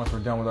 Once we're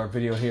done with our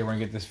video here, we're going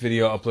to get this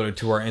video uploaded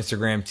to our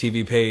Instagram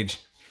TV page.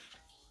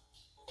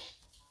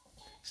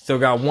 Still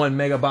got one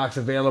mega box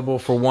available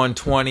for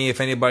 $120.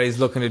 If anybody's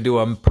looking to do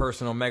a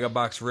personal mega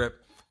box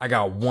rip, I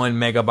got one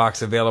mega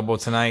box available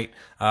tonight.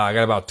 I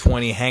got about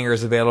 20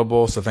 hangers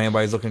available. So if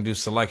anybody's looking to do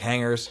select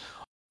hangers,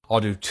 I'll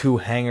do 2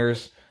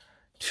 hangers.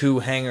 2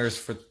 hangers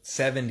for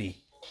 70.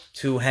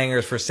 2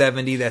 hangers for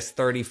 70. That's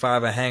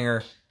 35 a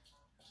hanger.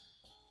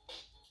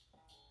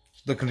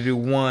 Looking to do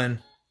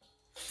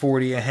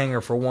 140 a hanger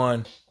for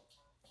 1.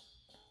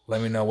 Let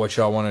me know what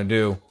y'all want to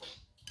do.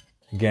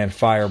 Again,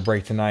 fire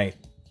break tonight.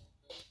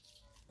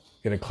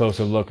 Get a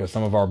closer look at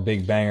some of our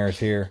big bangers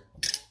here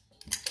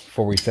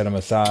before we set them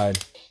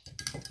aside.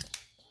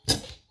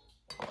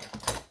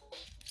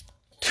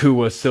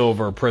 Tua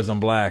silver Prism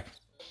Black.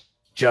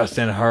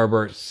 Justin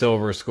Herbert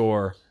silver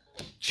score.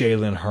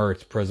 Jalen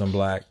Hurts Prism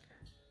Black.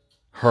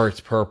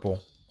 Hurts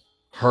purple.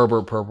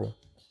 Herbert purple.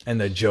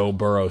 And the Joe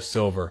Burrow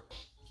silver.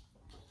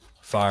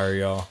 Fire,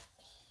 y'all.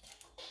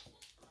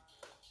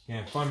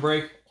 Yeah, fun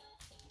break.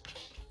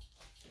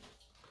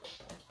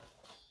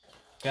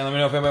 And let me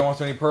know if anybody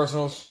wants any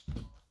personals.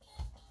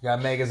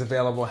 Got megas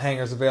available,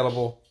 hangers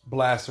available,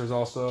 blasters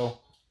also.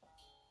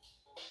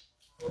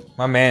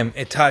 My man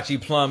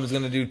Itachi Plum is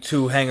going to do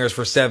 2 hangers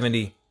for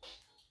 70.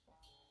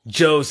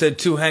 Joe said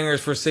 2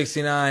 hangers for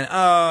 69.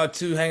 Oh,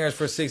 2 hangers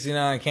for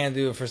 69. Can't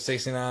do it for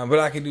 69, but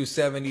I can do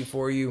 70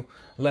 for you.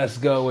 Let's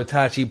go,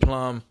 Itachi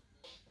Plum.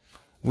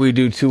 We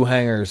do 2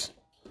 hangers.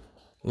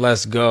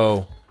 Let's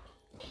go.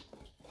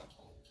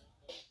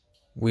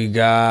 We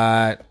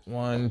got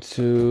 1,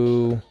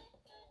 2.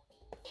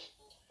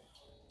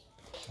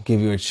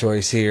 Give you a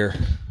choice here.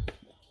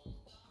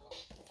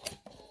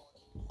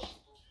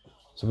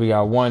 So we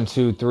got 1,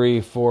 2,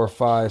 3, 4,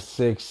 5,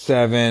 6,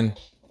 7.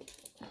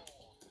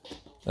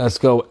 Let's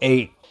go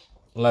 8.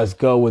 Let's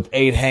go with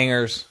 8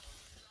 hangers.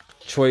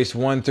 Choice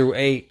 1 through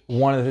 8.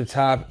 1 at the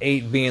top,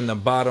 8 being the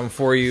bottom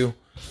for you.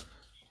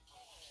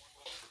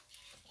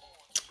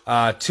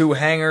 2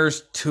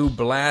 hangers, 2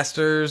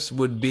 blasters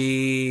would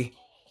be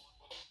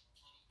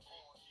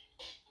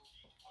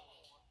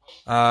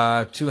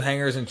 2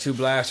 hangers and 2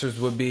 blasters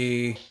would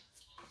be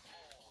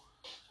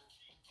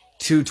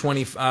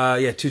 220.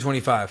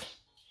 225.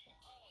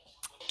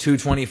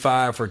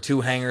 225 for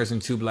 2 hangers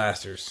and 2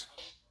 blasters.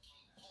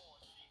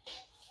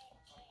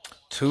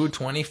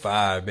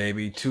 225,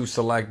 baby. 2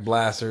 select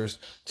blasters,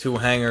 2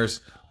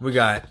 hangers. We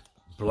got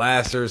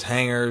blasters,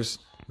 hangers,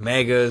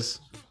 megas.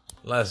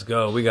 Let's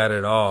go. We got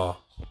it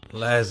all.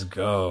 Let's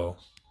go.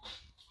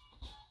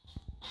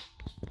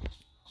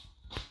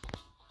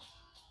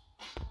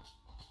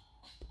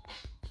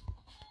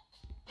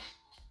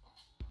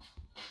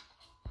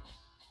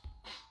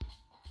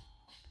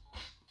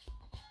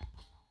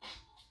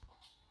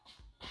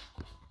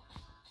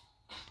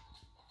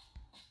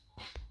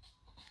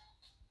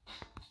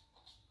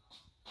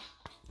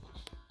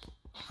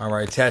 All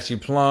right, Tachi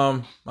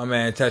Plum, my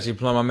man Tachi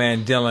Plum, my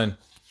man Dylan.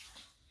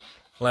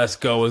 Let's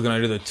go. We're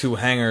going to do the 2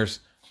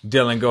 hangers.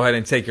 Dylan, go ahead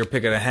and take your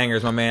pick of the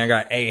hangers, my man. I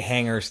got 8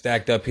 hangers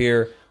stacked up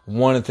here.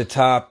 1 at the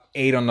top,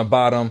 8 on the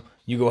bottom.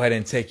 You go ahead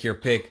and take your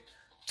pick.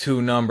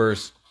 2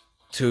 numbers.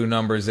 2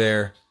 numbers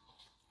there.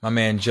 My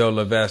man Joe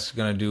Levesque is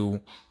going to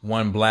do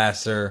 1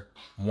 blaster,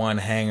 1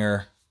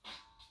 hanger.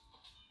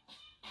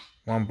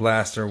 1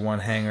 blaster, 1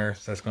 hanger.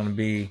 So that's going to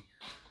be,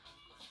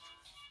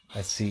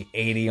 let's see,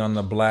 80 on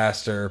the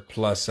blaster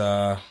plus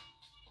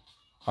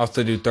I'll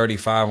still do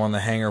 35 on the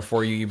hanger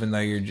for you, even though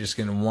you're just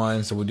getting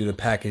 1. So we'll do the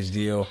package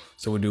deal.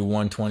 So we'll do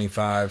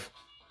 125.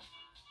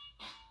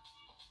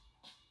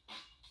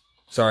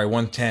 Sorry,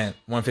 110,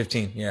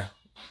 115, yeah.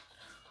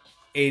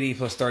 80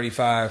 plus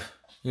 35.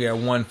 You got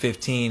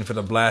 115 for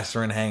the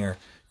blaster and hanger.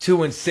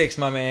 2 and 6,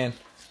 my man.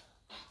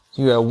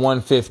 You got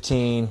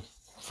 115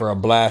 for a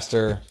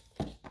blaster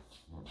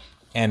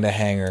and a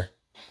hanger.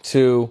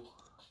 2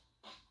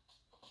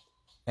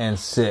 and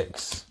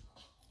 6.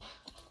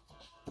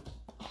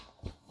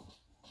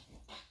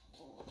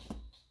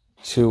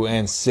 2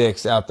 and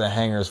 6 out the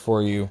hangers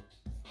for you.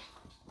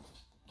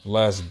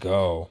 Let's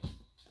go.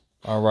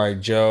 All right,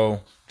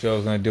 Joe.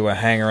 Joe's going to do a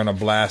hanger and a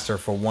blaster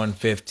for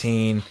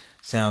 115.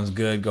 Sounds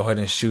good. Go ahead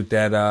and shoot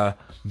that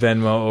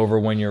Venmo over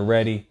when you're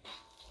ready.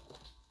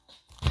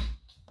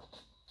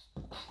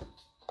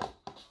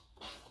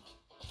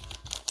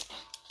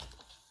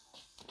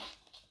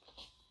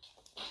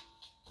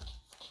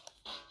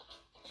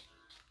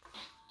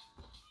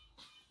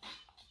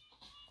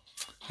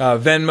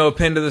 Venmo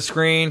pinned to the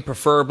screen,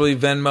 preferably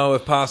Venmo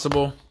if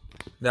possible.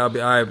 That would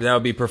be all right. That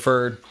would be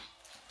preferred.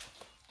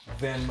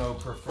 Venmo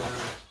preferred.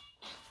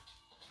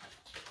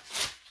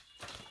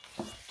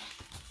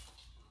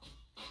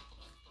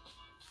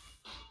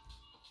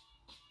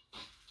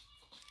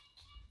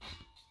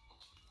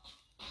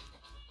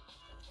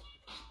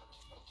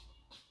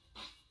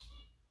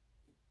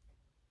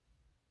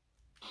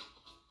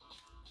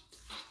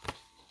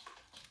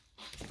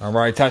 All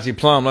right, Tachi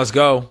Plum, let's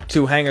go.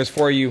 2 hangers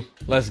for you.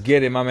 Let's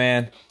get it, my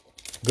man.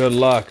 Good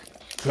luck.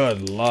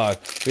 Good luck.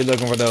 Be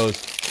looking for those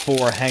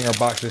 4 hanger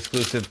box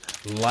exclusive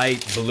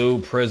light blue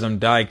prism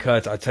die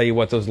cuts. I tell you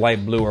what, those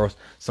light blue are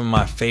some of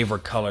my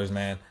favorite colors,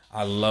 man.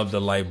 I love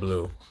the light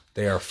blue.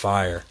 They are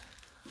fire.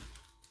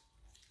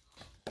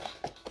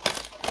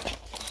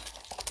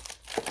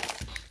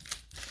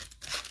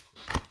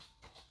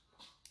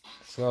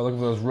 So look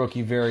for those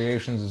rookie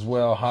variations as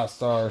well. Hot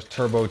Stars,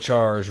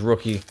 turbocharged,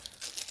 rookie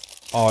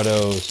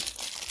autos.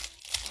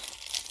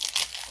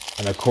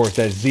 And of course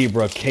that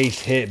zebra case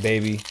hit,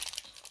 baby.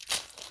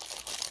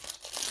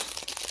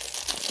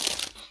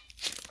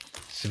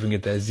 See if we can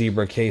get that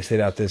zebra case hit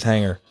out this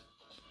hanger.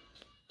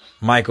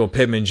 Michael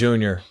Pittman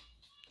Jr.,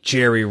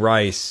 Jerry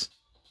Rice,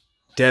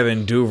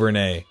 Devin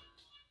Duvernay,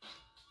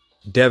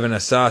 Devin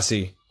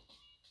Asasi,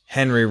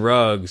 Henry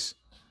Ruggs,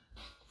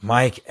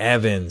 Mike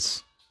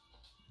Evans,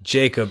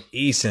 Jacob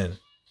Eason,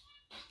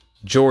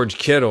 George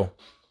Kittle.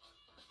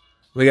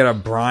 We got a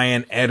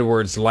Brian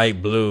Edwards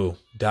light blue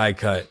die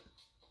cut.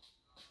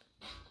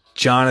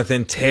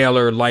 Jonathan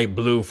Taylor light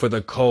blue for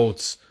the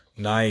Colts.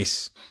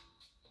 Nice.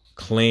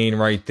 Clean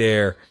right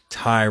there.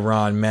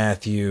 Tyrann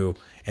Mathieu.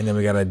 And then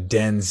we got a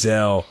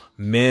Denzel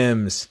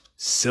Mims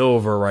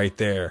silver right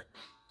there.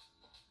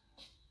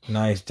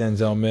 Nice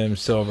Denzel Mims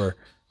silver.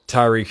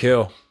 Tyreek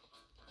Hill.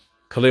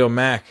 Khalil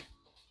Mack.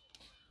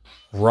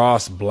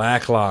 Ross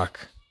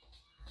Blacklock.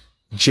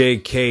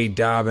 J.K.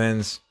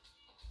 Dobbins.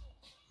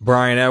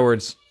 Brian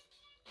Edwards,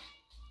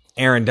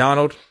 Aaron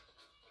Donald,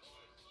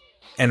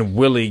 and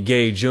Willie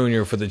Gay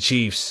Jr. for the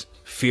Chiefs,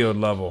 field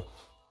level.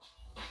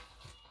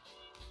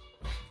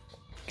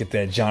 Get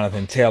that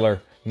Jonathan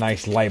Taylor,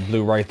 nice light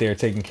blue right there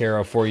taken care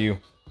of for you.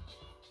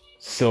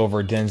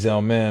 Silver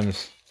Denzel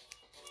Mims.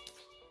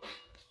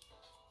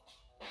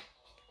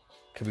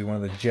 Could be one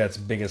of the Jets'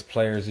 biggest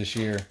players this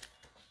year.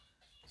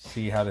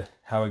 See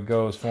how it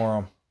goes for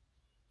him.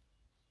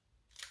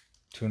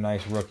 2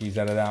 nice rookies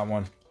out of that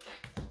one.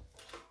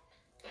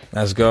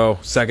 Let's go.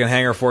 Second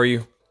hanger for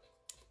you.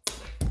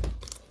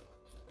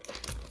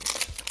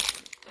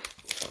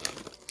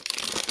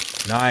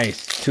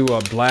 Nice. Two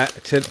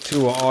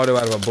auto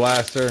out of a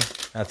blaster.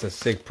 That's a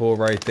sick pull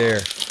right there.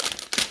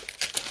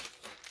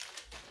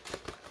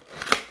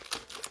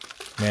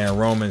 Man,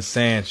 Roman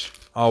Sanch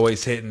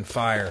always hitting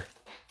fire.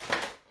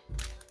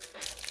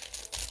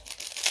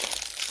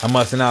 I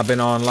must have not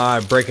been on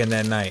live breaking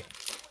that night.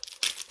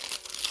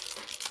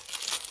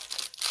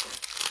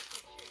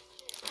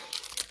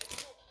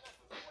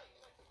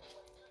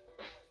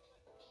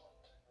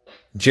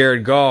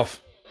 Jared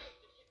Goff.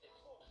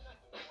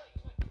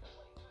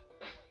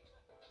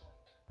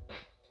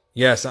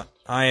 Yes,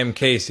 I am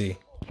Casey.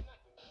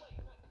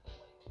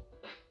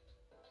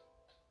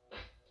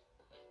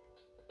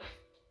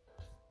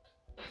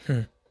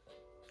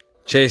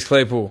 Chase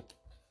Claypool.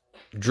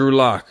 Drew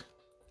Lock.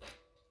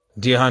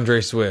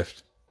 DeAndre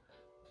Swift.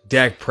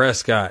 Dak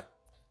Prescott.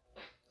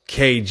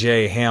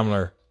 KJ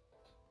Hamler.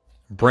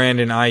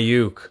 Brandon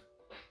Ayuk.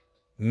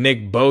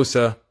 Nick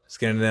Bosa. Let's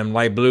get into them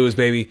light blues,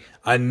 baby.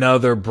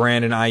 Another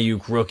Brandon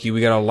Ayuk rookie.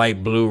 We got a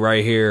light blue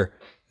right here.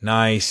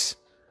 Nice.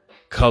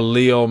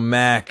 Khalil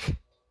Mack.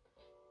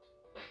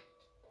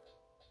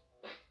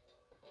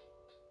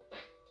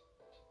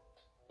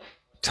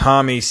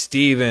 Tommy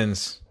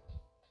Stevens.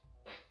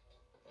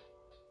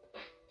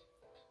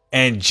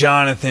 And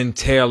Jonathan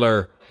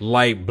Taylor,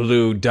 light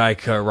blue die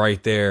cut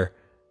right there.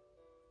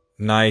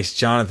 Nice.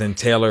 Jonathan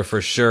Taylor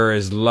for sure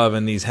is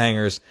loving these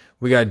hangers.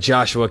 We got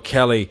Joshua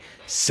Kelly,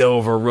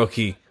 silver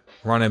rookie,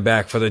 running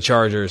back for the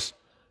Chargers.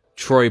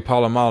 Troy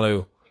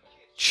Polamalu,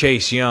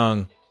 Chase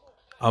Young,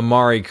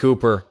 Amari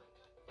Cooper,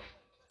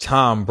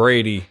 Tom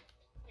Brady,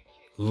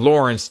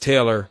 Lawrence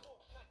Taylor,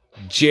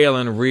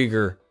 Jalen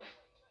Reagor,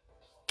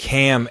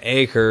 Cam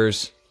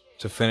Akers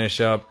to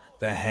finish up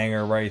the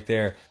hanger right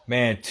there.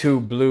 Man, 2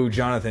 blue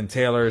Jonathan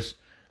Taylors.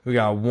 We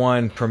got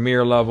 1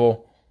 premier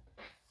level.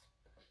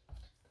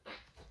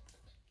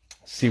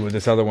 See what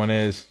this other one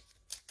is.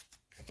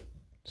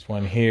 This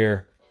one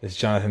here, this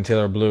Jonathan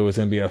Taylor blue is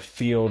going to be a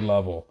field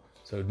level.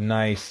 So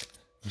nice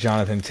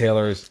Jonathan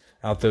Taylors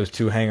out those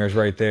 2 hangers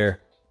right there.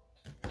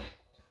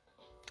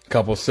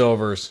 Couple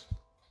silvers.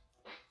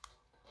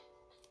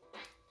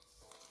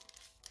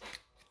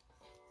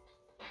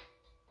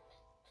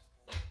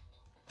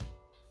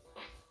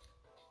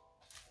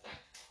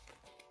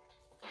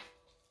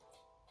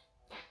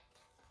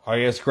 Oh,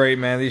 yeah, it's great,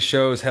 man. These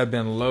shows have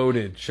been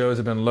loaded. Shows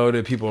have been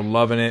loaded. People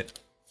loving it.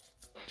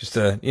 Just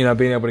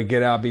being able to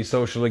get out, be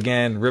social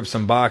again, rip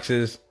some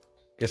boxes,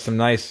 get some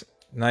nice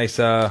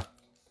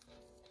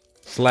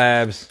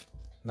slabs.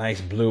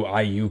 Nice blue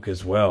Ayuk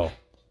as well.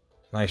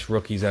 Nice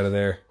rookies out of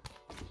there.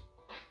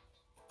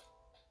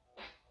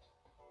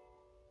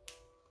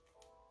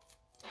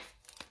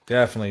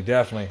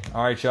 Definitely.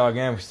 All right, y'all.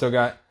 Again, we still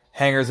got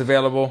hangers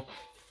available.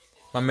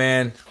 My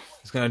man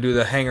is going to do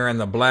the hanger and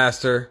the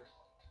blaster.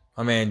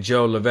 My man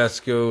Joe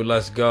Levescu.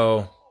 Let's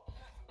go.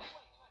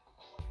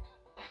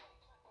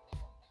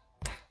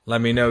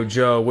 Let me know,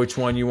 Joe, which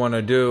one you want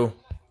to do.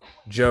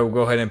 Joe,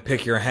 go ahead and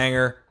pick your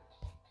hanger.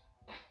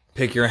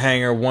 Pick your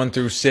hanger 1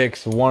 through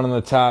 6. 1 on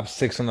the top,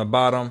 6 on the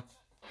bottom.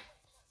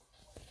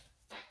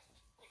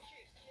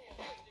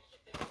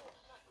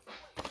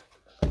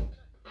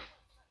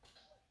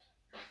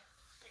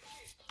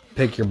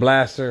 Pick your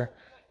blaster.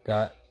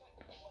 Got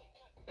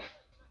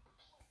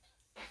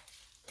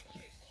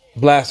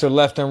blaster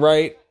left and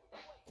right.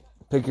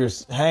 Pick your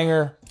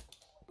hanger.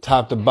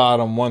 Top to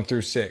bottom, 1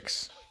 through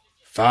 6.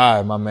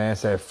 5, my man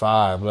said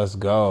 5. Let's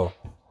go.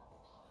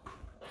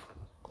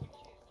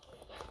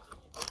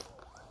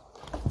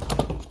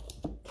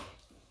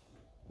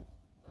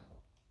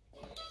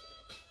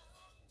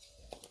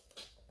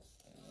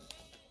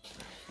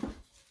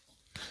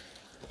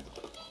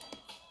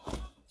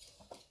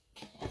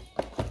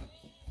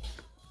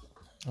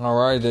 All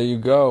right, there you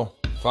go.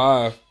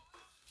 5.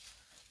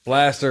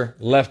 Blaster,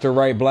 left or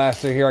right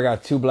blaster here. I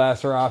got 2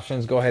 blaster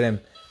options. Go ahead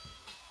and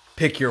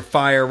pick your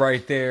fire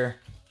right there.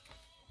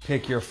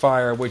 Pick your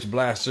fire. Which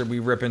blaster we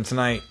ripping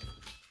tonight?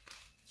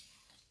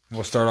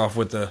 We'll start off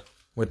with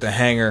the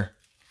hanger.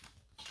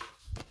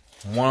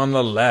 1 on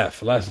the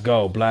left. Let's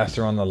go.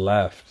 Blaster on the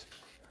left.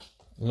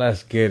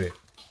 Let's get it.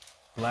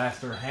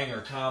 Blaster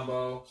hanger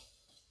combo.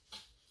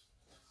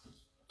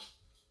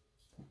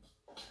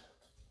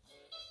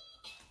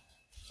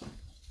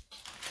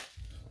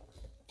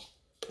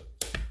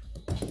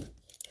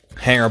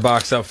 Hanger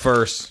box up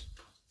first.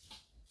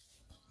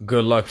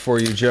 Good luck for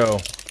you, Joe.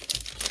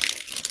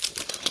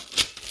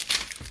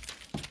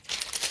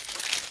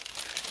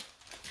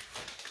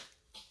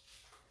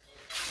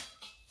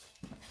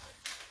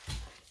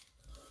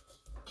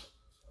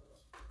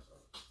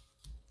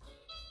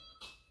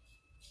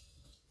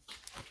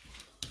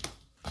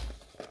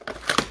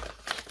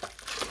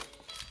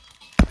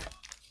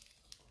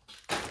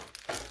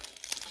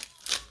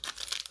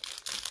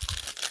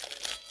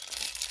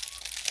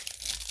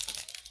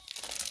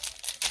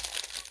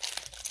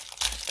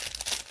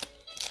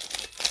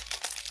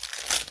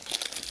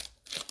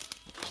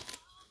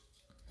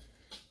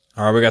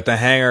 All right, we got the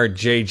hanger,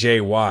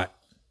 J.J. Watt,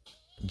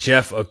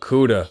 Jeff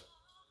Okuda,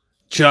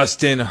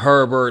 Justin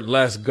Herbert.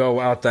 Let's go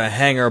out the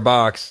hanger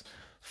box.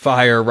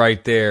 Fire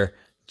right there.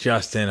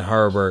 Justin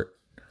Herbert,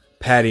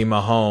 Patty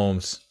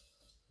Mahomes,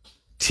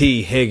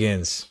 T.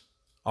 Higgins.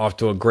 Off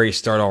to a great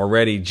start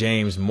already.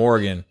 James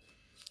Morgan,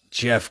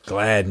 Jeff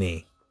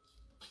Gladney,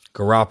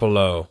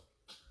 Garoppolo.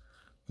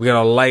 We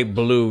got a light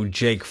blue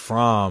Jake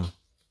Fromm,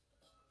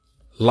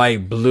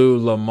 light blue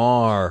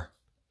Lamar,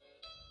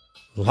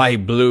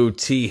 light blue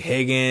T.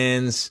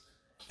 Higgins,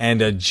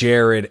 and a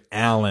Jared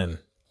Allen.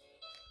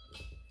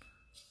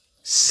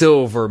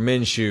 Silver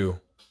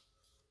Minshew,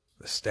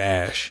 the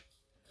stash.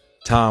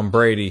 Tom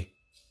Brady,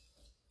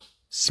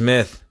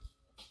 Smith,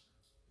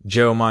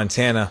 Joe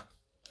Montana,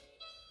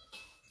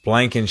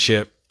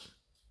 Blankenship,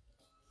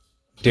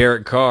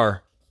 Derek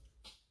Carr,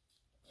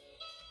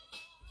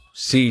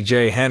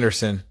 C.J.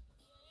 Henderson,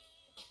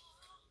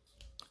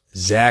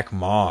 Zach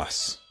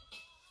Moss.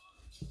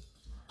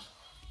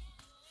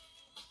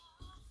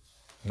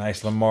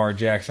 Nice Lamar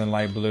Jackson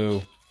light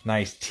blue.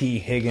 Nice T.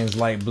 Higgins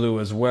light blue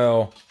as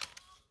well.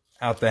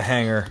 Out the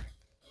hanger.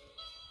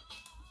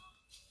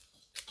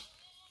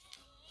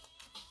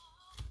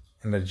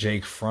 And the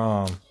Jake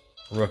Fromm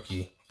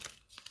rookie.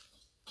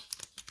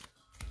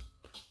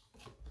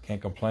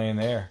 Can't complain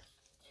there.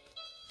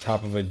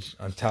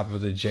 On top of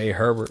the J.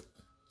 Herbert.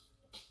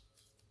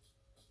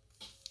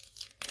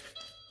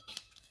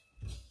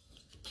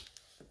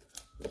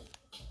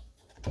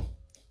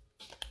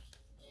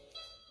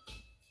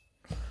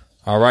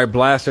 All right,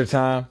 blaster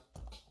time.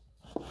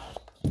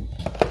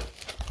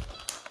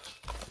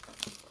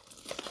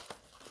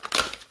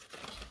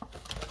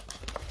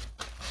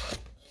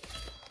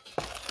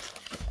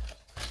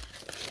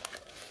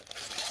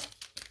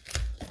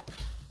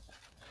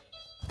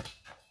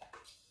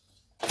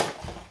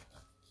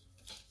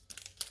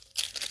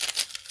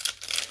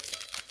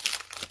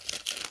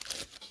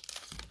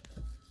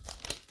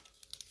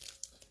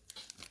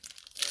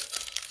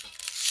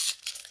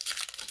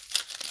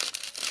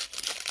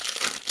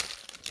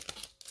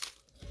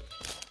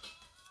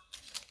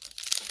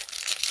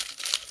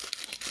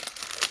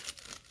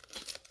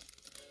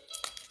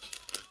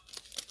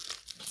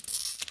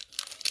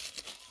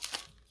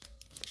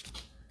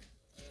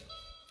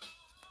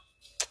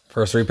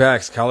 First 3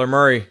 packs, Kyler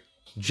Murray,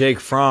 Jake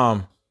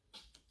Fromm,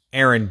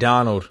 Aaron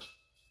Donald,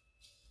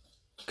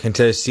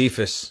 Quintez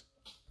Cephas,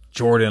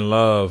 Jordan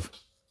Love,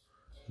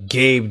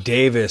 Gabe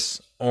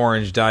Davis,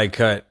 orange die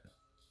cut.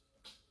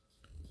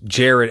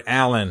 Jared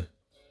Allen,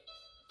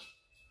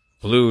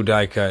 blue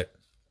die cut.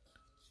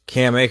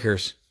 Cam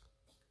Akers,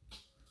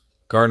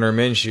 Gardner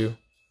Minshew,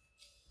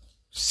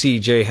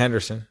 C.J.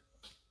 Henderson,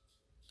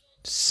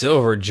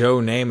 silver Joe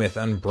Namath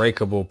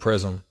unbreakable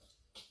prism.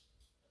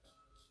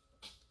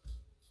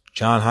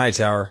 John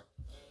Hightower,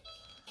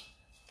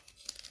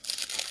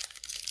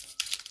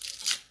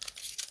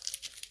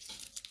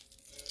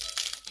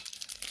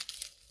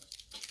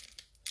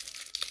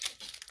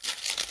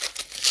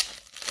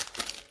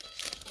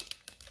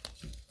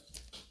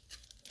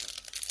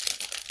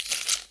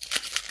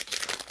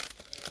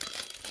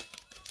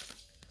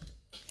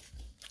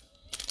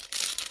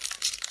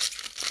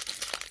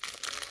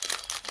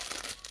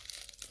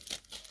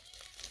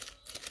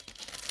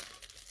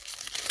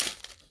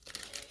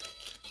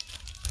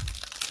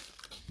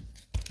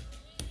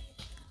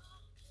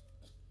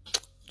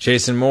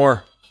 Jason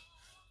Moore,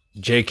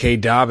 J.K.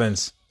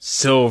 Dobbins,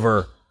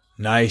 silver.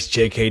 Nice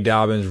J.K.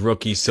 Dobbins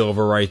rookie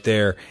silver right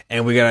there.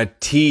 And we got a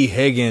T.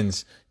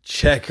 Higgins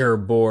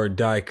checkerboard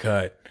die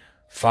cut.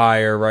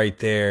 Fire right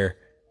there.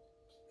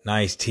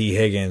 Nice T.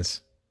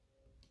 Higgins.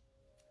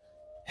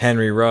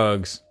 Henry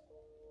Ruggs,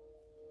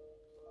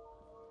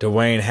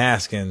 Dwayne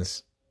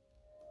Haskins,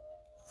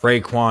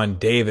 Raekwon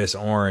Davis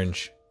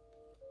orange.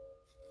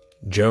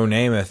 Joe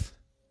Namath,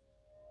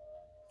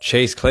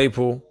 Chase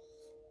Claypool,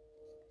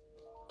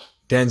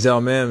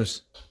 Denzel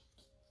Mims.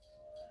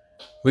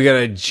 We got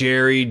a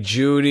Jerry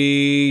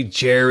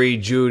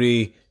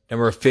Jeudy,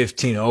 number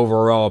 15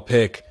 overall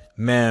pick.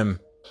 Mem.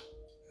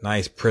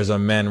 Nice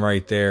Prism Men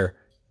right there.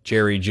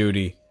 Jerry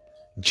Jeudy.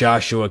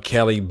 Joshua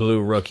Kelly,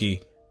 blue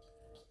rookie.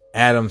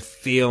 Adam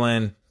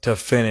Thielen to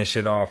finish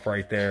it off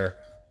right there.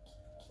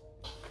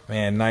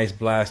 Man, nice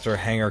blaster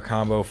hanger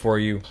combo for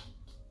you.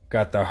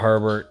 Got the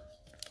Herbert.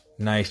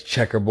 Nice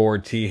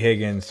checkerboard T.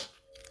 Higgins.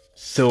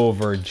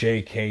 Silver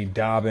J.K.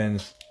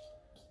 Dobbins.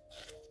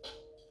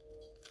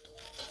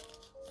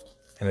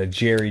 And a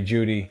Jerry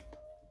Jeudy.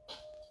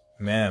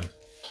 Man.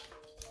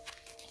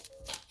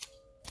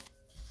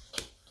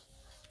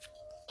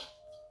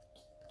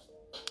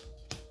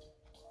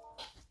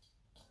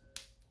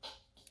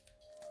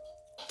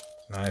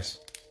 Nice.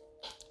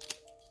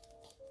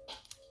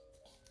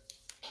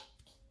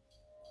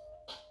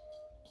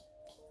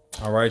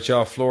 All right,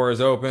 y'all. Floor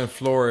is open.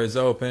 Floor is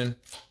open.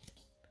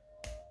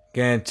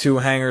 Again, 2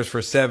 hangers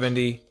for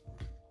 70.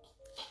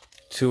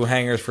 2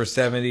 hangers for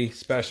 70.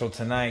 Special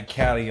tonight.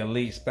 Cali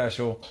Elite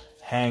special.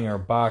 Hanger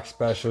box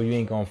special. You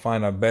ain't going to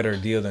find a better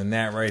deal than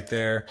that right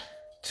there.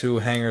 2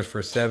 hangers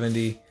for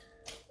 70.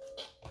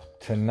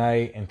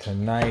 Tonight and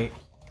tonight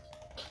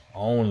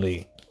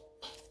only.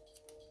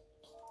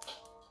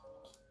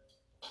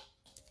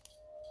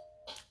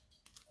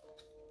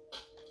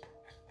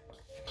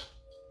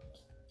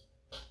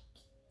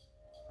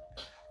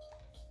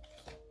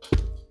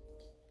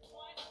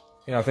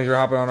 You know, thanks for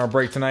hopping on our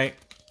break tonight.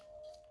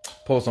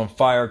 Pulled some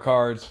fire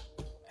cards.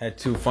 Had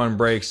 2 fun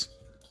breaks.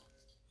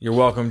 You're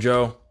welcome,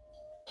 Joe.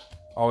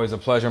 Always a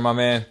pleasure, my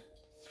man.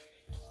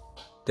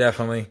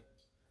 Definitely.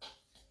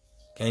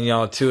 And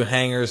y'all, 2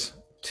 hangers.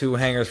 2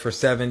 hangers for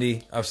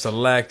 70 of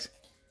Select.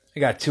 I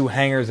got 2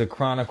 hangers of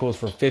Chronicles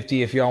for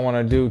 50. If y'all want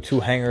to do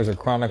 2 hangers of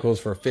Chronicles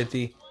for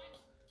 50.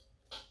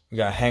 We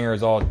got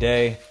hangers all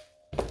day.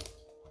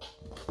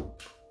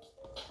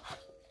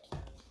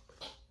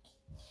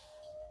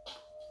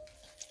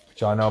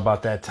 Y'all know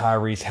about that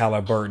Tyrese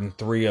Halliburton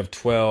 3 of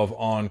 12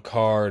 on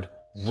card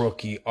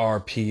rookie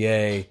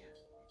RPA.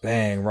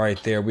 Bang, right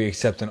there. We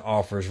accepting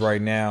offers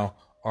right now.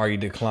 Are you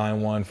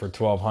decline one for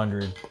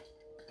 $1,200?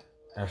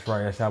 That's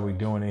right. That's how we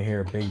doing it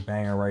here. Big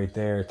banger right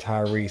there.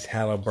 Tyrese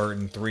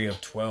Halliburton 3 of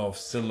 12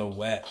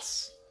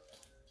 silhouettes.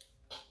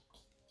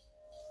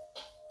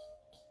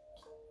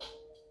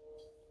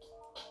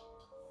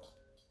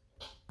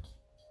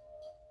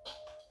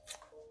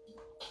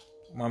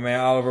 My man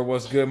Oliver,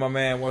 what's good, my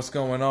man? What's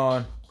going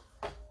on?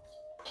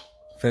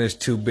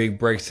 Finished 2 big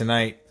breaks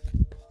tonight.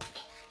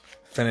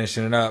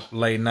 Finishing it up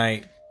late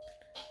night.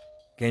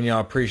 Again,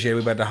 y'all appreciate it.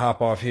 We about to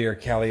hop off here.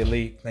 Cali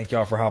Elite. Thank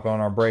y'all for hopping on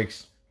our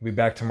breaks. We'll be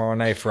back tomorrow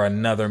night for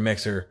another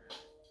mixer.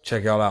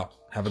 Check y'all out.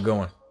 Have a good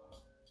one.